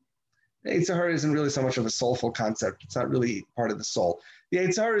 The Yetzer Hara isn't really so much of a soulful concept. It's not really part of the soul. The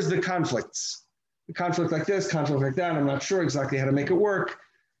Yetzer Hara is the conflicts. The conflict like this, conflict like that. I'm not sure exactly how to make it work.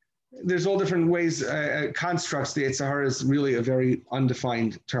 There's all different ways, constructs. The Yetzer Hara is really a very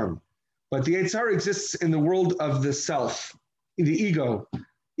undefined term. But the Yetzer Hara exists in the world of the self, the ego.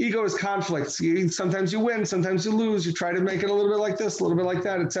 Ego is conflicts. Sometimes you win, sometimes you lose. You try to make it a little bit like this, a little bit like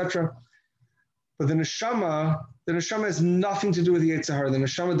that, etc. But the neshama has nothing to do with the Yetzer Hara. The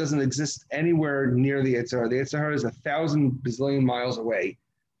neshama doesn't exist anywhere near the Yetzer Hara. The Yetzer Hara is 1,000 bazillion miles away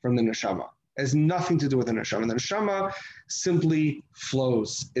from the neshama. It has nothing to do with the neshama. The neshama simply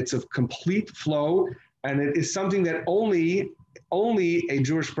flows. It's a complete flow, and it is something that only a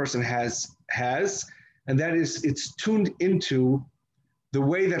Jewish person has, and that is it's tuned into the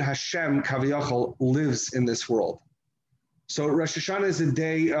way that Hashem, Kaviyachal, lives in this world. So Rosh Hashanah is a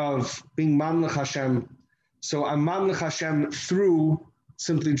day of being Mamlech Hashem. So I'm Mamlech Hashem through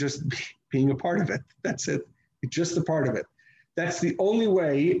simply just being a part of it. That's it. It's just a part of it. That's the only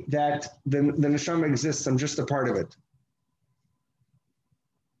way that the neshama exists. I'm just a part of it.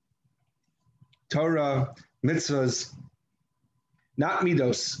 Torah, mitzvahs, not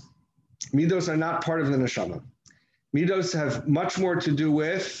midos. Midos are not part of the neshama. Midos have much more to do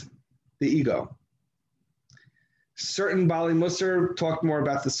with the ego. Certain Bali Musar talk more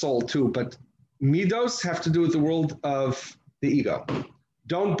about the soul too, but midos have to do with the world of the ego.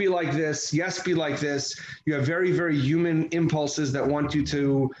 Don't be like this. Yes, be like this. You have very, very human impulses that want you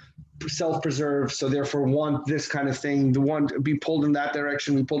to self-preserve, so therefore want this kind of thing, the want to be pulled in that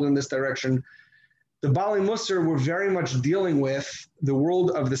direction, be pulled in this direction. The Bali Musar were very much dealing with the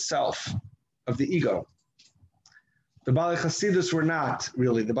world of the self, of the ego. The Bali Hasidus were not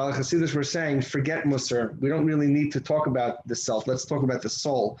really. The Bali Hasidus were saying, forget Musar. We don't really need to talk about the self. Let's talk about the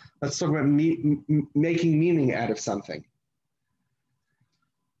soul. Let's talk about making meaning out of something.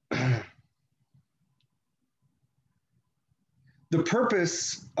 The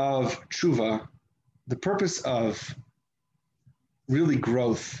purpose of tshuva, the purpose of really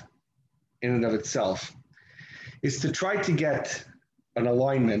growth in and of itself, is to try to get an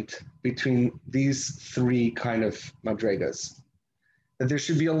alignment between these three kind of madregas. That there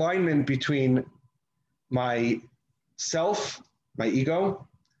should be alignment between my self, my ego,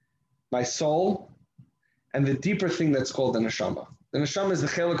 my soul, and the deeper thing that's called the neshama. The neshama is the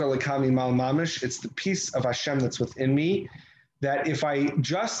chelek alekami mal mamish. It's the piece of Hashem that's within me, that if I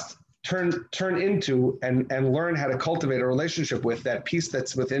just turn into and learn how to cultivate a relationship with that piece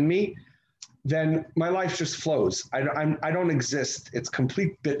that's within me, then my life just flows. I don't exist. It's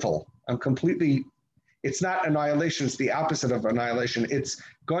complete bittul. It's not annihilation. It's the opposite of annihilation. It's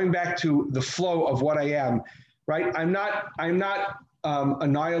going back to the flow of what I am, right? I'm not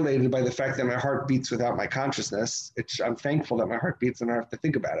annihilated by the fact that my heart beats without my consciousness. I'm thankful that my heart beats and I don't have to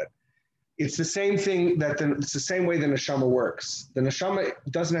think about it. It's the same thing it's the same way the neshama works. The neshama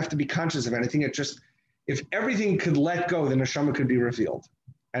doesn't have to be conscious of anything. If everything could let go, the neshama could be revealed.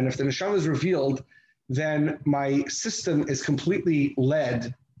 And if the neshama is revealed, then my system is completely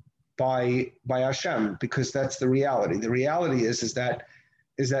led by Hashem, because that's the reality. The reality is that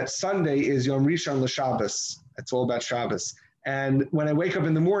Sunday is Yom Rishon l'Shabbos. It's all about Shabbos. And when I wake up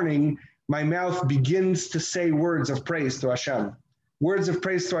in the morning, my mouth begins to say words of praise to Hashem. Words of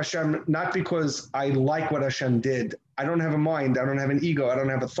praise to Hashem, not because I like what Hashem did. I don't have a mind. I don't have an ego. I don't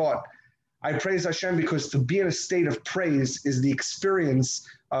have a thought. I praise Hashem because to be in a state of praise is the experience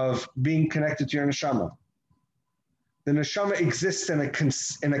of being connected to your neshama. The neshama exists in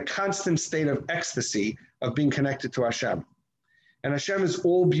a constant state of ecstasy of being connected to Hashem. And Hashem is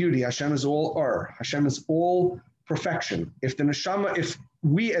all beauty. Hashem is all Hashem is all perfection. If the neshama, if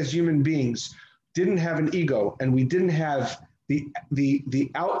we as human beings didn't have an ego and we didn't have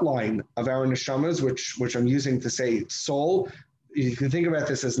the outline of our neshamas, which I'm using to say soul, you can think about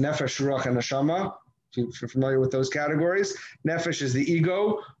this as nefesh, ruach, and neshama. If you're familiar with those categories, nefesh is the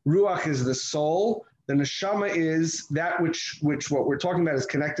ego, ruach is the soul, the neshama is that which what we're talking about is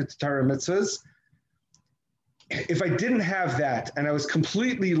connected to Torah mitzvahs. If I didn't have that and I was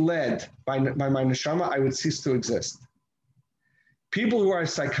completely led by my neshama, I would cease to exist. People who are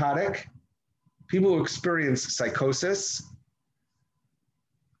psychotic, people who experience psychosis.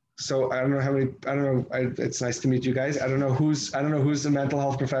 So it's nice to meet you guys. I don't know who's a mental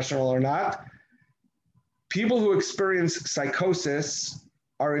health professional or not. People who experience psychosis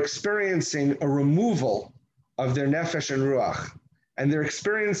are experiencing a removal of their nefesh and ruach. And they're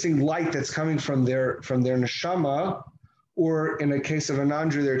experiencing light that's coming from their neshama, or in a case of an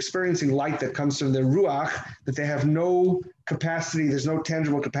Andrew, they're experiencing light that comes from their ruach, that they have no capacity, there's no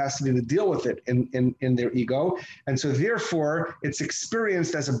tangible capacity to deal with it in their ego. And so therefore, it's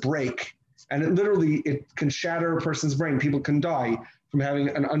experienced as a break. And it can shatter a person's brain. People can die from having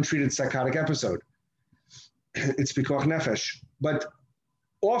an untreated psychotic episode. It's pikuach nefesh. But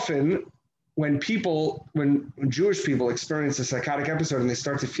often, when Jewish people experience a psychotic episode and they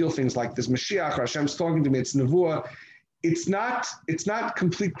start to feel things like this Mashiach, or Hashem's talking to me, it's nevuah, it's not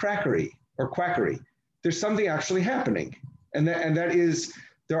complete crackery or quackery. There's something actually happening. And that is,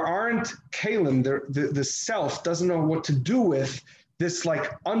 there aren't kalim, the self doesn't know what to do with this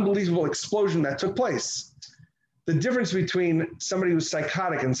like unbelievable explosion that took place. The difference between somebody who's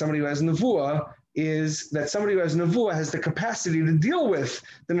psychotic and somebody who has nevuah is that somebody who has nevuah has the capacity to deal with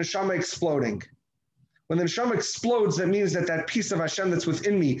the neshama exploding. When the neshama explodes, that means that piece of Hashem that's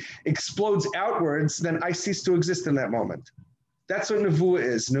within me explodes outwards, then I cease to exist in that moment. That's what nevuah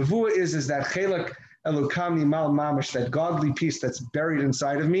is. Nevuah is that chelak elukam yimal mamash, that godly piece that's buried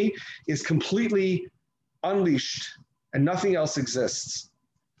inside of me is completely unleashed and nothing else exists.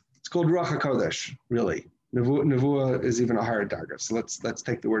 It's called Ruach HaKodesh, really. Nevuah is even a higher darga. So let's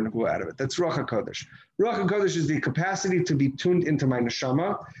take the word nevuah out of it. That's Ruach HaKodesh. Ruach HaKodesh is the capacity to be tuned into my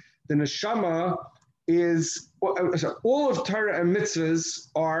neshama. The neshama is, all of Torah and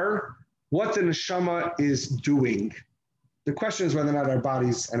mitzvahs are what the neshama is doing. The question is whether or not our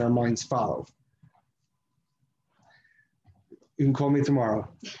bodies and our minds follow. You can call me tomorrow.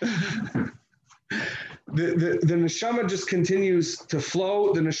 The neshama just continues to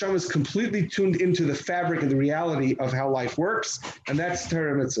flow. The neshama is completely tuned into the fabric and the reality of how life works, and that's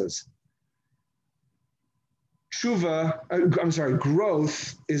Torah mitzvahs.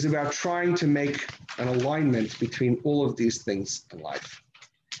 Growth is about trying to make an alignment between all of these things in life.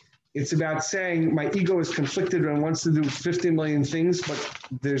 It's about saying my ego is conflicted and wants to do 50 million things, but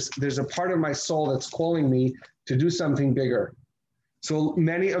there's a part of my soul that's calling me to do something bigger. So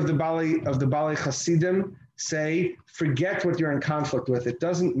many of the Balei Hasidim say, forget what you're in conflict with. It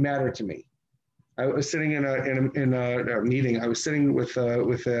doesn't matter to me. I was sitting in a meeting. I was sitting with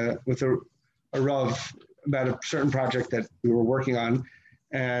a Rav about a certain project that we were working on,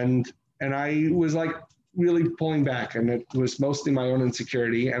 and I was like really pulling back, and it was mostly my own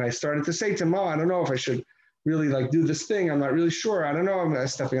insecurity. And I started to say to him, I don't know if I should really like do this thing. I'm not really sure. I don't know. I'm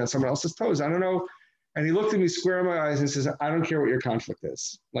stepping on someone else's toes. I don't know. And he looked at me square in my eyes and says, I don't care what your conflict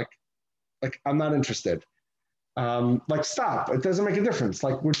is. Like I'm not interested. Stop. It doesn't make a difference.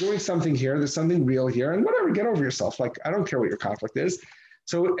 Like, we're doing something here. There's something real here. And whatever, get over yourself. Like, I don't care what your conflict is.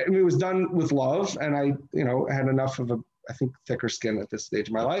 So it was done with love. And I, had enough of thicker skin at this stage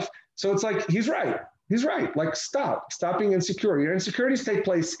of my life. So it's like, he's right. He's right. Like, stop being insecure. Your insecurities take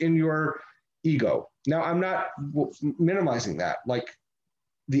place in your ego. Now, I'm not minimizing that. Like,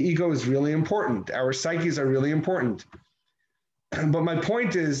 the ego is really important. Our psyches are really important. But my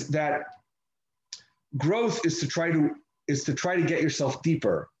point is that growth is to try to get yourself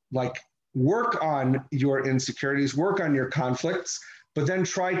deeper. Like, work on your insecurities, work on your conflicts, but then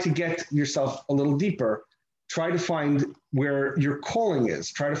try to get yourself a little deeper. try to find where your calling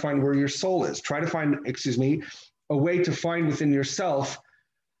is, try to find where your soul is, try to find, a way to find within yourself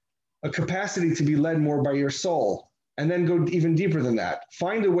a capacity to be led more by your soul. And then go even deeper than that.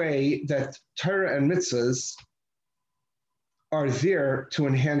 Find a way that Torah and mitzvahs are there to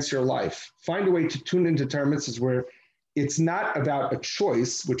enhance your life. Find a way to tune into Torah and mitzvahs where it's not about a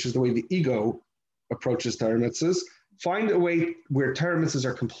choice, which is the way the ego approaches Torah and mitzvahs. Find a way where Torah and mitzvahs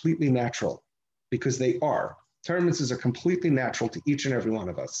are completely natural, because they are. Torah and mitzvahs are completely natural to each and every one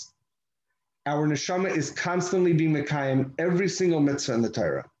of us. Our neshama is constantly being mekayim every single mitzvah in the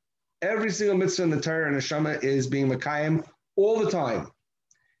Torah. Every single mitzvah in the Torah and neshama is being mekayim all the time.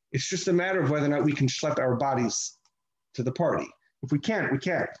 It's just a matter of whether or not we can schlep our bodies to the party. If we can't, we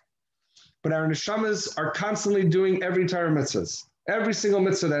can't. But our neshamas are constantly doing every Torah mitzvahs. Every single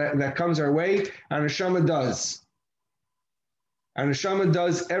mitzvah that comes our way, our neshama does. Our neshama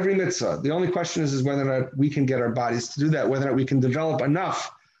does every mitzvah. The only question is whether or not we can get our bodies to do that, whether or not we can develop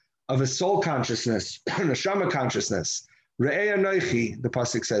enough of a soul consciousness, neshama consciousness. Re'ei anoichi, the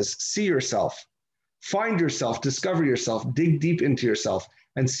pasuk says, see yourself, find yourself, discover yourself, dig deep into yourself,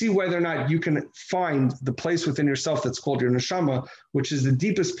 and see whether or not you can find the place within yourself that's called your neshama, which is the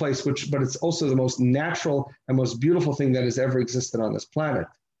deepest place, but it's also the most natural and most beautiful thing that has ever existed on this planet.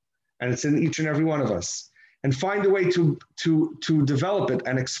 And it's in each and every one of us. And find a way to develop it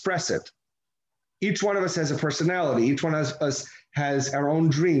and express it. Each one of us has a personality. Each one of us has our own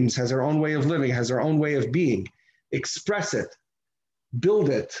dreams, has our own way of living, has our own way of being. Express it, build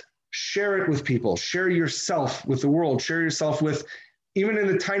it, share it with people, share yourself with the world, share yourself with, even in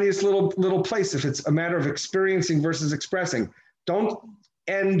the tiniest little place, if it's a matter of experiencing versus expressing. Don't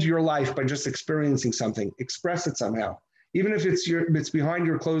end your life by just experiencing something. Express it somehow. Even if it's behind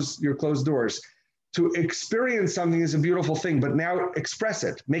your closed doors. To experience something is a beautiful thing, but now express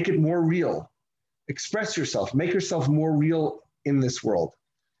it, make it more real. Express yourself, make yourself more real in this world.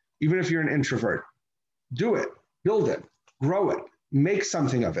 Even if you're an introvert, do it. Build it, grow it, make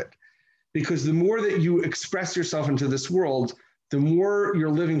something of it. Because the more that you express yourself into this world, the more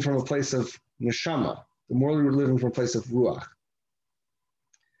you're living from a place of neshama, the more you're living from a place of ruach.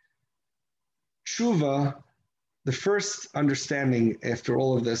 Tshuva, the first understanding after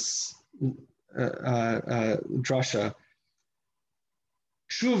all of this drasha,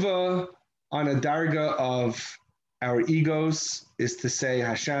 tshuva on a darga of our egos is to say,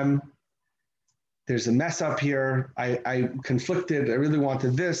 Hashem, there's a mess up here. I conflicted. I really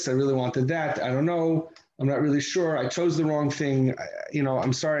wanted this. I really wanted that. I don't know. I'm not really sure. I chose the wrong thing.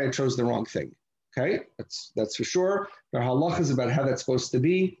 I'm sorry I chose the wrong thing. Okay, that's for sure. There are halachas about how that's supposed to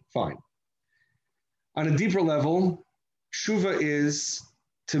be. Fine. On a deeper level, tshuva is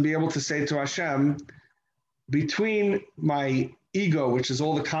to be able to say to Hashem, between my ego, which is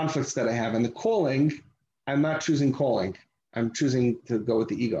all the conflicts that I have, and the calling, I'm not choosing calling. I'm choosing to go with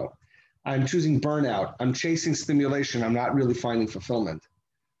the ego. I'm choosing burnout. I'm chasing stimulation. I'm not really finding fulfillment.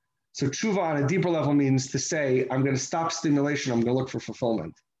 So tshuva on a deeper level means to say, I'm going to stop stimulation. I'm going to look for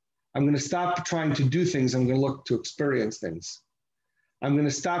fulfillment. I'm going to stop trying to do things. I'm going to look to experience things. I'm going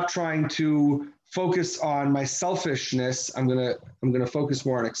to stop trying to focus on my selfishness. I'm going to focus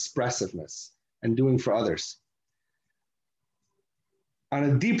more on expressiveness and doing for others. On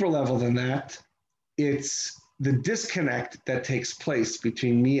a deeper level than that, it's the disconnect that takes place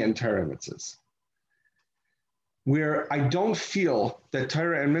between me and Torah and mitzvahs, where I don't feel that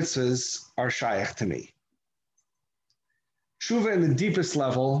Torah and mitzvahs are shaykh to me. Tshuva in the deepest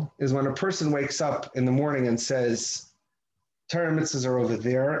level is when a person wakes up in the morning and says, Torah and mitzvahs are over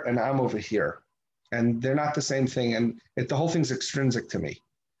there and I'm over here. And they're not the same thing. And the whole thing's extrinsic to me.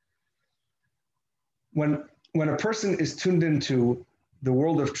 When a person is tuned into the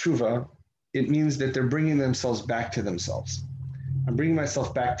world of tshuva, it means that they're bringing themselves back to themselves. I'm bringing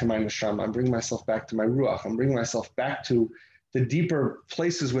myself back to my neshama. I'm bringing myself back to my ruach. I'm bringing myself back to the deeper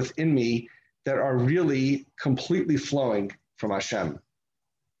places within me that are really completely flowing from Hashem.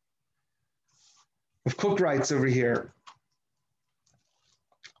 If Cook writes over here,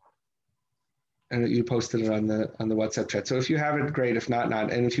 and you posted it on the WhatsApp chat. So if you have it, great. If not,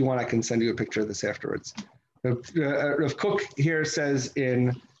 not. And if you want, I can send you a picture of this afterwards. If Cook here says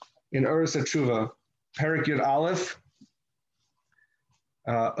in Uras HaTshuva, Perik Yud Aleph,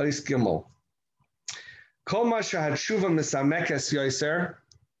 Ois Gimel, Kol ma shehatshuva misamekes yoser,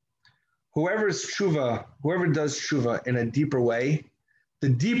 whoever does tshuva in a deeper way, the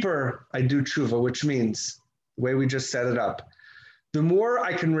deeper I do tshuva, which means the way we just set it up, the more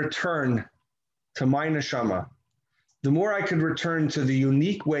I can return to my neshama, the more I can return to the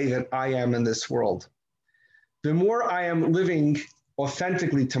unique way that I am in this world, the more I am living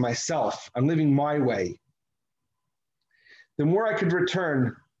authentically to myself. I'm living my way. the more I could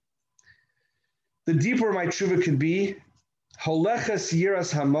return, the deeper my tshuva could be. Holeches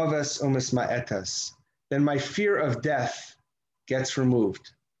yiras hamaves umisma'etas. Then my fear of death gets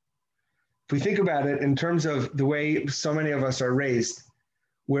removed. If we think about it in terms of the way so many of us are raised,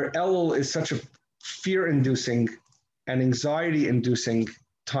 where Elul is such a fear-inducing and anxiety-inducing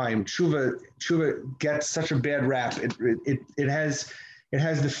time, tshuva gets such a bad rap. It has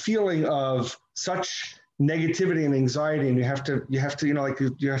the feeling of such negativity and anxiety, and you have to you have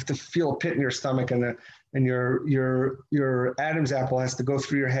to feel a pit in your stomach, and your Adam's apple has to go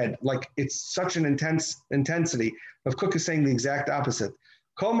through your head. Like, it's such an intensity. Rav Kook is saying the exact opposite.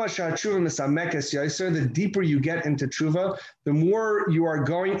 The deeper you get into tshuva, the more you are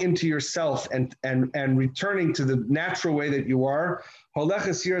going into yourself and returning to the natural way that you are.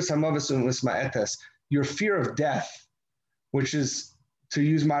 Your fear of death, which is, to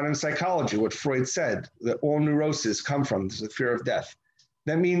use modern psychology, what Freud said, that all neuroses come from the fear of death.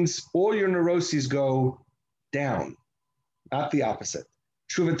 That means all your neuroses go down, not the opposite.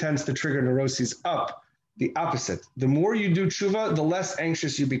 Tshuva tends to trigger neuroses up, the opposite. The more you do tshuva, the less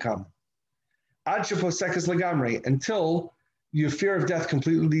anxious you become. Ad sheposekas legamre, until your fear of death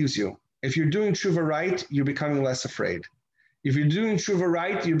completely leaves you. If you're doing tshuva right, you're becoming less afraid. If you're doing tshuva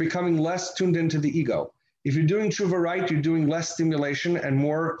right, you're becoming less tuned into the ego. If you're doing tshuva right, you're doing less stimulation and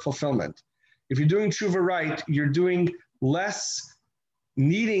more fulfillment. If you're doing tshuva right, you're doing less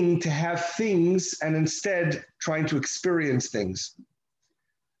needing to have things and instead trying to experience things.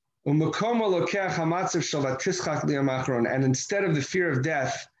 And instead of the fear of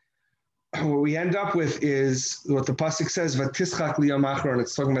death, what we end up with is what the pasuk says, "Vatischak liyom achron."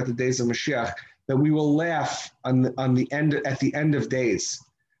 It's talking about the days of Mashiach, that we will laugh at the end of days.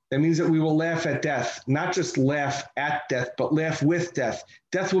 That means that we will laugh at death, not just laugh at death, but laugh with death.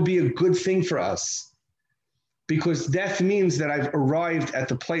 Death will be a good thing for us, because death means that I've arrived at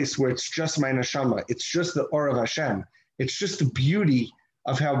the place where it's just my neshama. It's just the Or of Hashem. It's just the beauty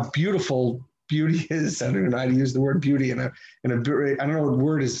of how beautiful beauty is. I don't know how to use the word beauty I don't know what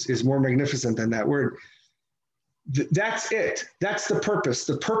word is more magnificent than that word. That's it. That's the purpose.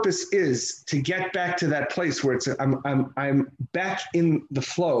 The purpose is to get back to that place where I'm back in the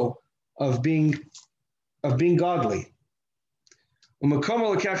flow of being godly.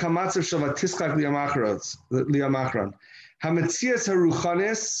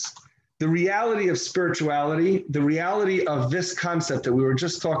 The reality of spirituality, the reality of this concept that we were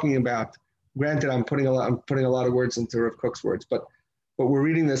just talking about. Granted, I'm putting a lot of words into Rav Kook's words, but we're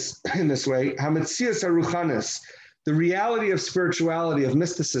reading this in this way. Hametzias haruchanis, the reality of spirituality, of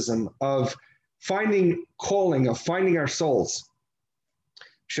mysticism, of finding calling, of finding our souls.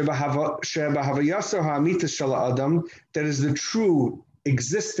 That is the true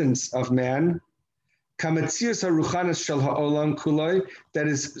existence of man. That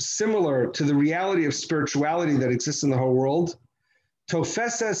is similar to the reality of spirituality that exists in the whole world.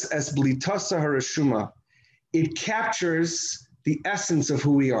 It captures the essence of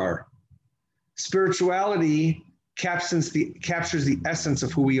who we are. Spirituality captures the essence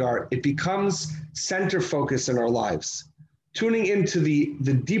of who we are. It becomes center focus in our lives. Tuning into the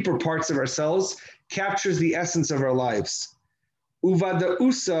deeper parts of ourselves captures the essence of our lives. How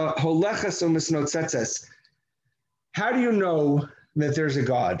do you know that there's a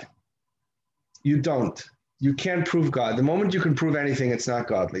God? You don't. You can't prove God. The moment you can prove anything, it's not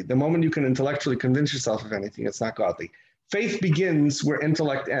godly. The moment you can intellectually convince yourself of anything, it's not godly. Faith begins where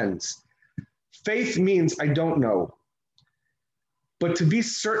intellect ends. Faith means I don't know. But to be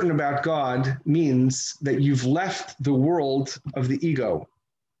certain about God means that you've left the world of the ego.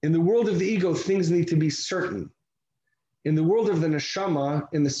 In the world of the ego, things need to be certain. In the world of the neshama,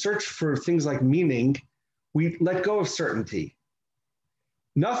 in the search for things like meaning, we let go of certainty.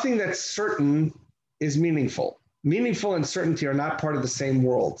 Nothing that's certain is meaningful. Meaningful and certainty are not part of the same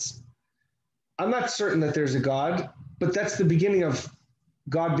worlds. I'm not certain that there's a God, but that's the beginning of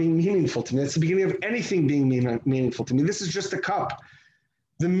God being meaningful to me. That's the beginning of anything being meaningful to me. This is just a cup.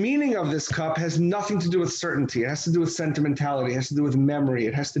 The meaning of this cup has nothing to do with certainty. It has to do with sentimentality. It has to do with memory.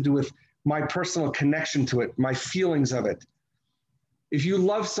 It has to do with my personal connection to it, my feelings of it. If you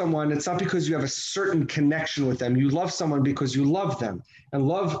love someone, it's not because you have a certain connection with them. You love someone because you love them. And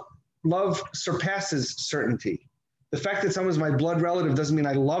love surpasses certainty. The fact that someone's my blood relative doesn't mean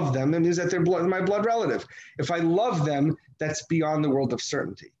I love them. It means that they're my blood relative. If I love them, that's beyond the world of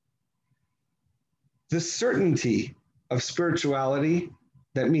certainty. The certainty of spirituality,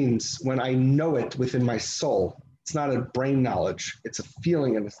 that means when I know it within my soul. It's not a brain knowledge. It's a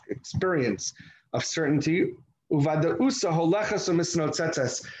feeling and experience of certainty. The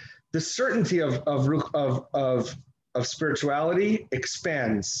certainty of of spirituality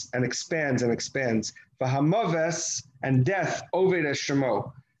expands and expands and expands. V'hamaves, and death, oved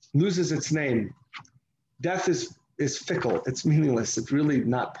shemo, loses its name. Death is fickle, it's meaningless, it's really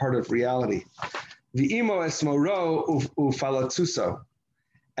not part of reality. V'imo es moro ufalatsuso,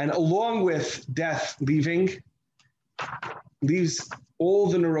 and along with death leaves all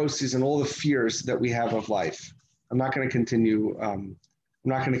the neuroses and all the fears that we have of life. I'm not going to continue.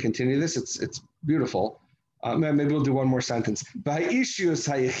 This. It's beautiful. Maybe we'll do one more sentence. V'ha'ishius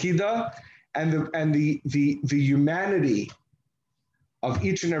ha'yechida, and the humanity of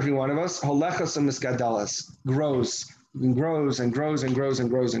each and every one of us, holechas u'misgadalas, grows and grows and grows and grows and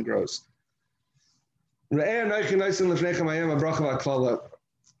grows and grows.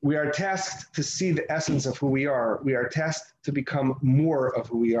 We are tasked to see the essence of who we are. We are tasked to become more of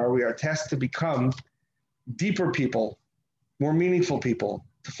who we are. We are tasked to become deeper people, more meaningful people,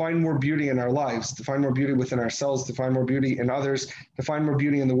 to find more beauty in our lives, to find more beauty within ourselves, to find more beauty in others, to find more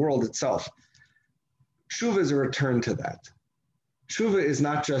beauty in the world itself. Tshuva is a return to that. Tshuva is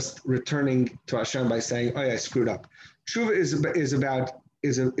not just returning to Hashem by saying, "Oh, yeah, I screwed up." Tshuva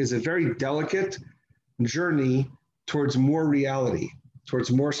is a very delicate journey towards more reality,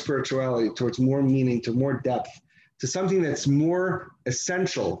 towards more spirituality, towards more meaning, to more depth, to something that's more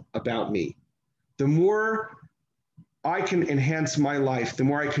essential about me. The more I can enhance my life, the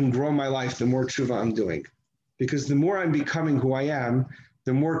more I can grow my life, the more tshuva I'm doing. Because the more I'm becoming who I am,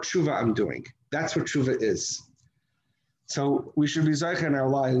 the more tshuva I'm doing. That's what tshuva is. So we should be zaycha in our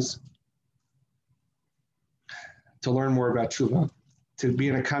lives to learn more about tshuva, to be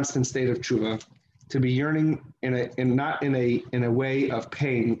in a constant state of tshuva, to be yearning not in a way of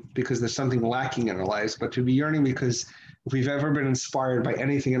pain because there's something lacking in our lives, but to be yearning because if we've ever been inspired by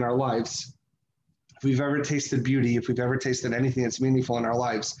anything in our lives, if we've ever tasted beauty, if we've ever tasted anything that's meaningful in our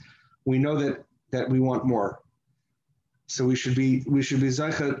lives, we know that we want more. So we should be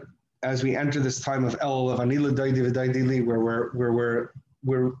zaycha as we enter this time of Elul, of Anila Daidi V'Daidi, where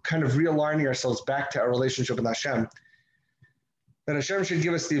we're kind of realigning ourselves back to our relationship with Hashem. That Hashem should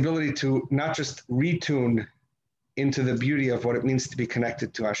give us the ability to not just retune into the beauty of what it means to be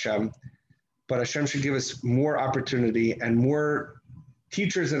connected to Hashem, but Hashem should give us more opportunity and more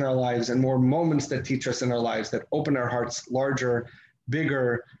teachers in our lives and more moments that teach us in our lives, that open our hearts larger,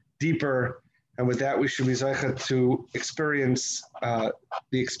 bigger, deeper. And with that, we should be zaycha to experience the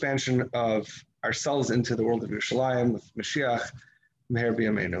expansion of ourselves into the world of Yerushalayim with Mashiach, Meher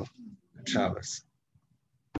B'Yameinu, and Shabbos.